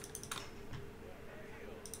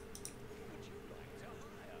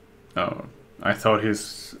 Oh, I thought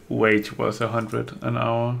his wage was 100 an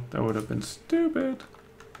hour. That would have been stupid.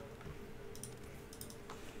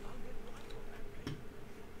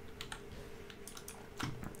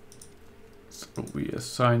 So we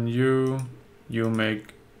assign you. You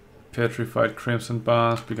make petrified crimson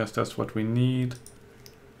bars because that's what we need.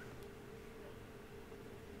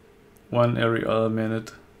 1 every other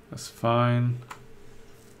minute. That's fine.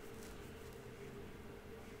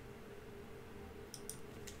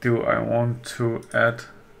 Do I want to add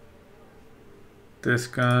this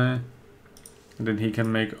guy? And then he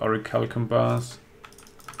can make orichalcum bars.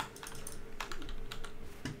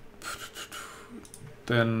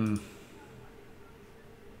 Then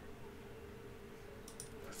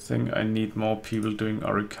I think I need more people doing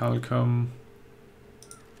orichalcum.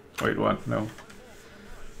 Wait, what? No.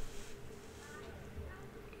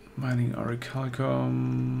 Mining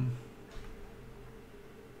orichalcum.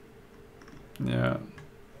 Yeah.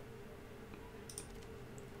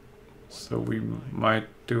 So we might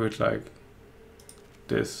do it like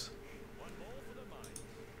this.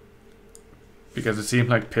 Because it seems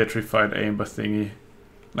like petrified amber thingy.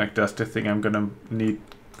 Like that's the thing I'm gonna need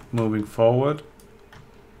moving forward.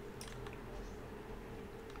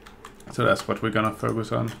 So that's what we're gonna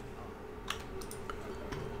focus on.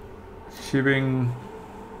 Shipping.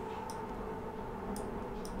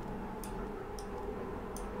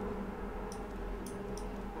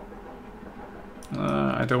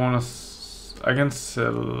 I don't want to. I can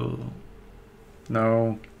sell.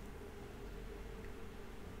 No.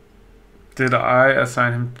 Did I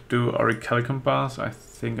assign him to do orichalcum bars? I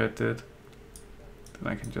think I did. Then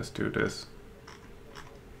I can just do this.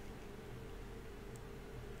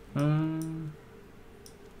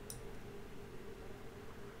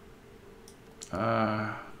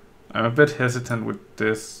 I'm a bit hesitant with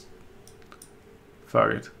this.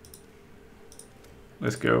 Fuck it.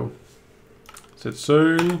 Let's go. Set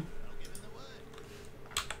sail.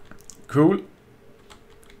 Cool.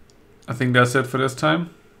 I think that's it for this time.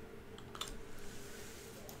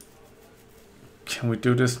 Can we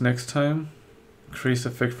do this next time? Increase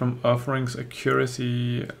effect from offerings,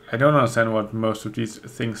 accuracy. I don't understand what most of these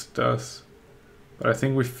things does. But I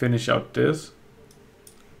think we finish out this.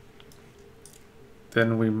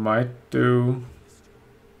 Then we might do...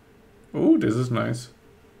 Oh, this is nice.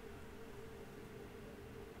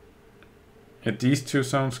 Yeah, these two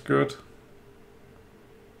sounds good.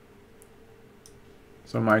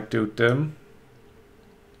 So I might do them.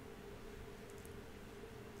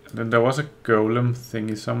 And then there was a golem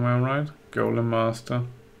thingy somewhere, right? Golem master.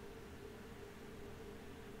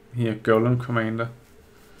 Here, golem commander.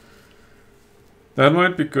 That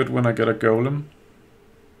might be good when I get a golem.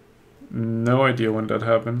 No idea when that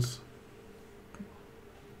happens.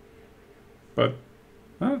 But,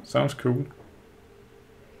 sounds cool.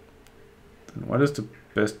 Then what is the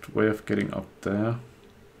best way of getting up there?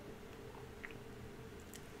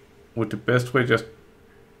 Would the best way just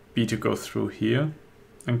be to go through here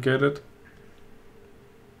and get it?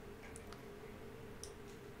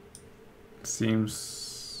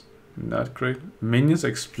 Seems not great. Minions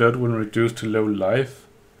explode when reduced to low life.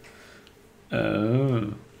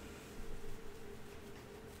 Oh.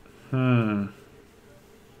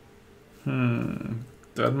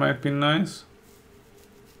 That might be nice.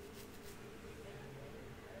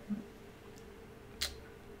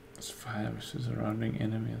 It's fire to surrounding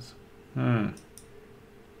enemies.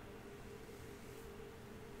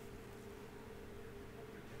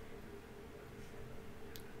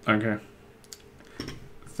 Okay.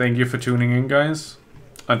 Thank you for tuning in, guys.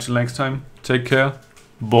 Until next time, take care.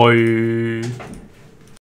 Bye.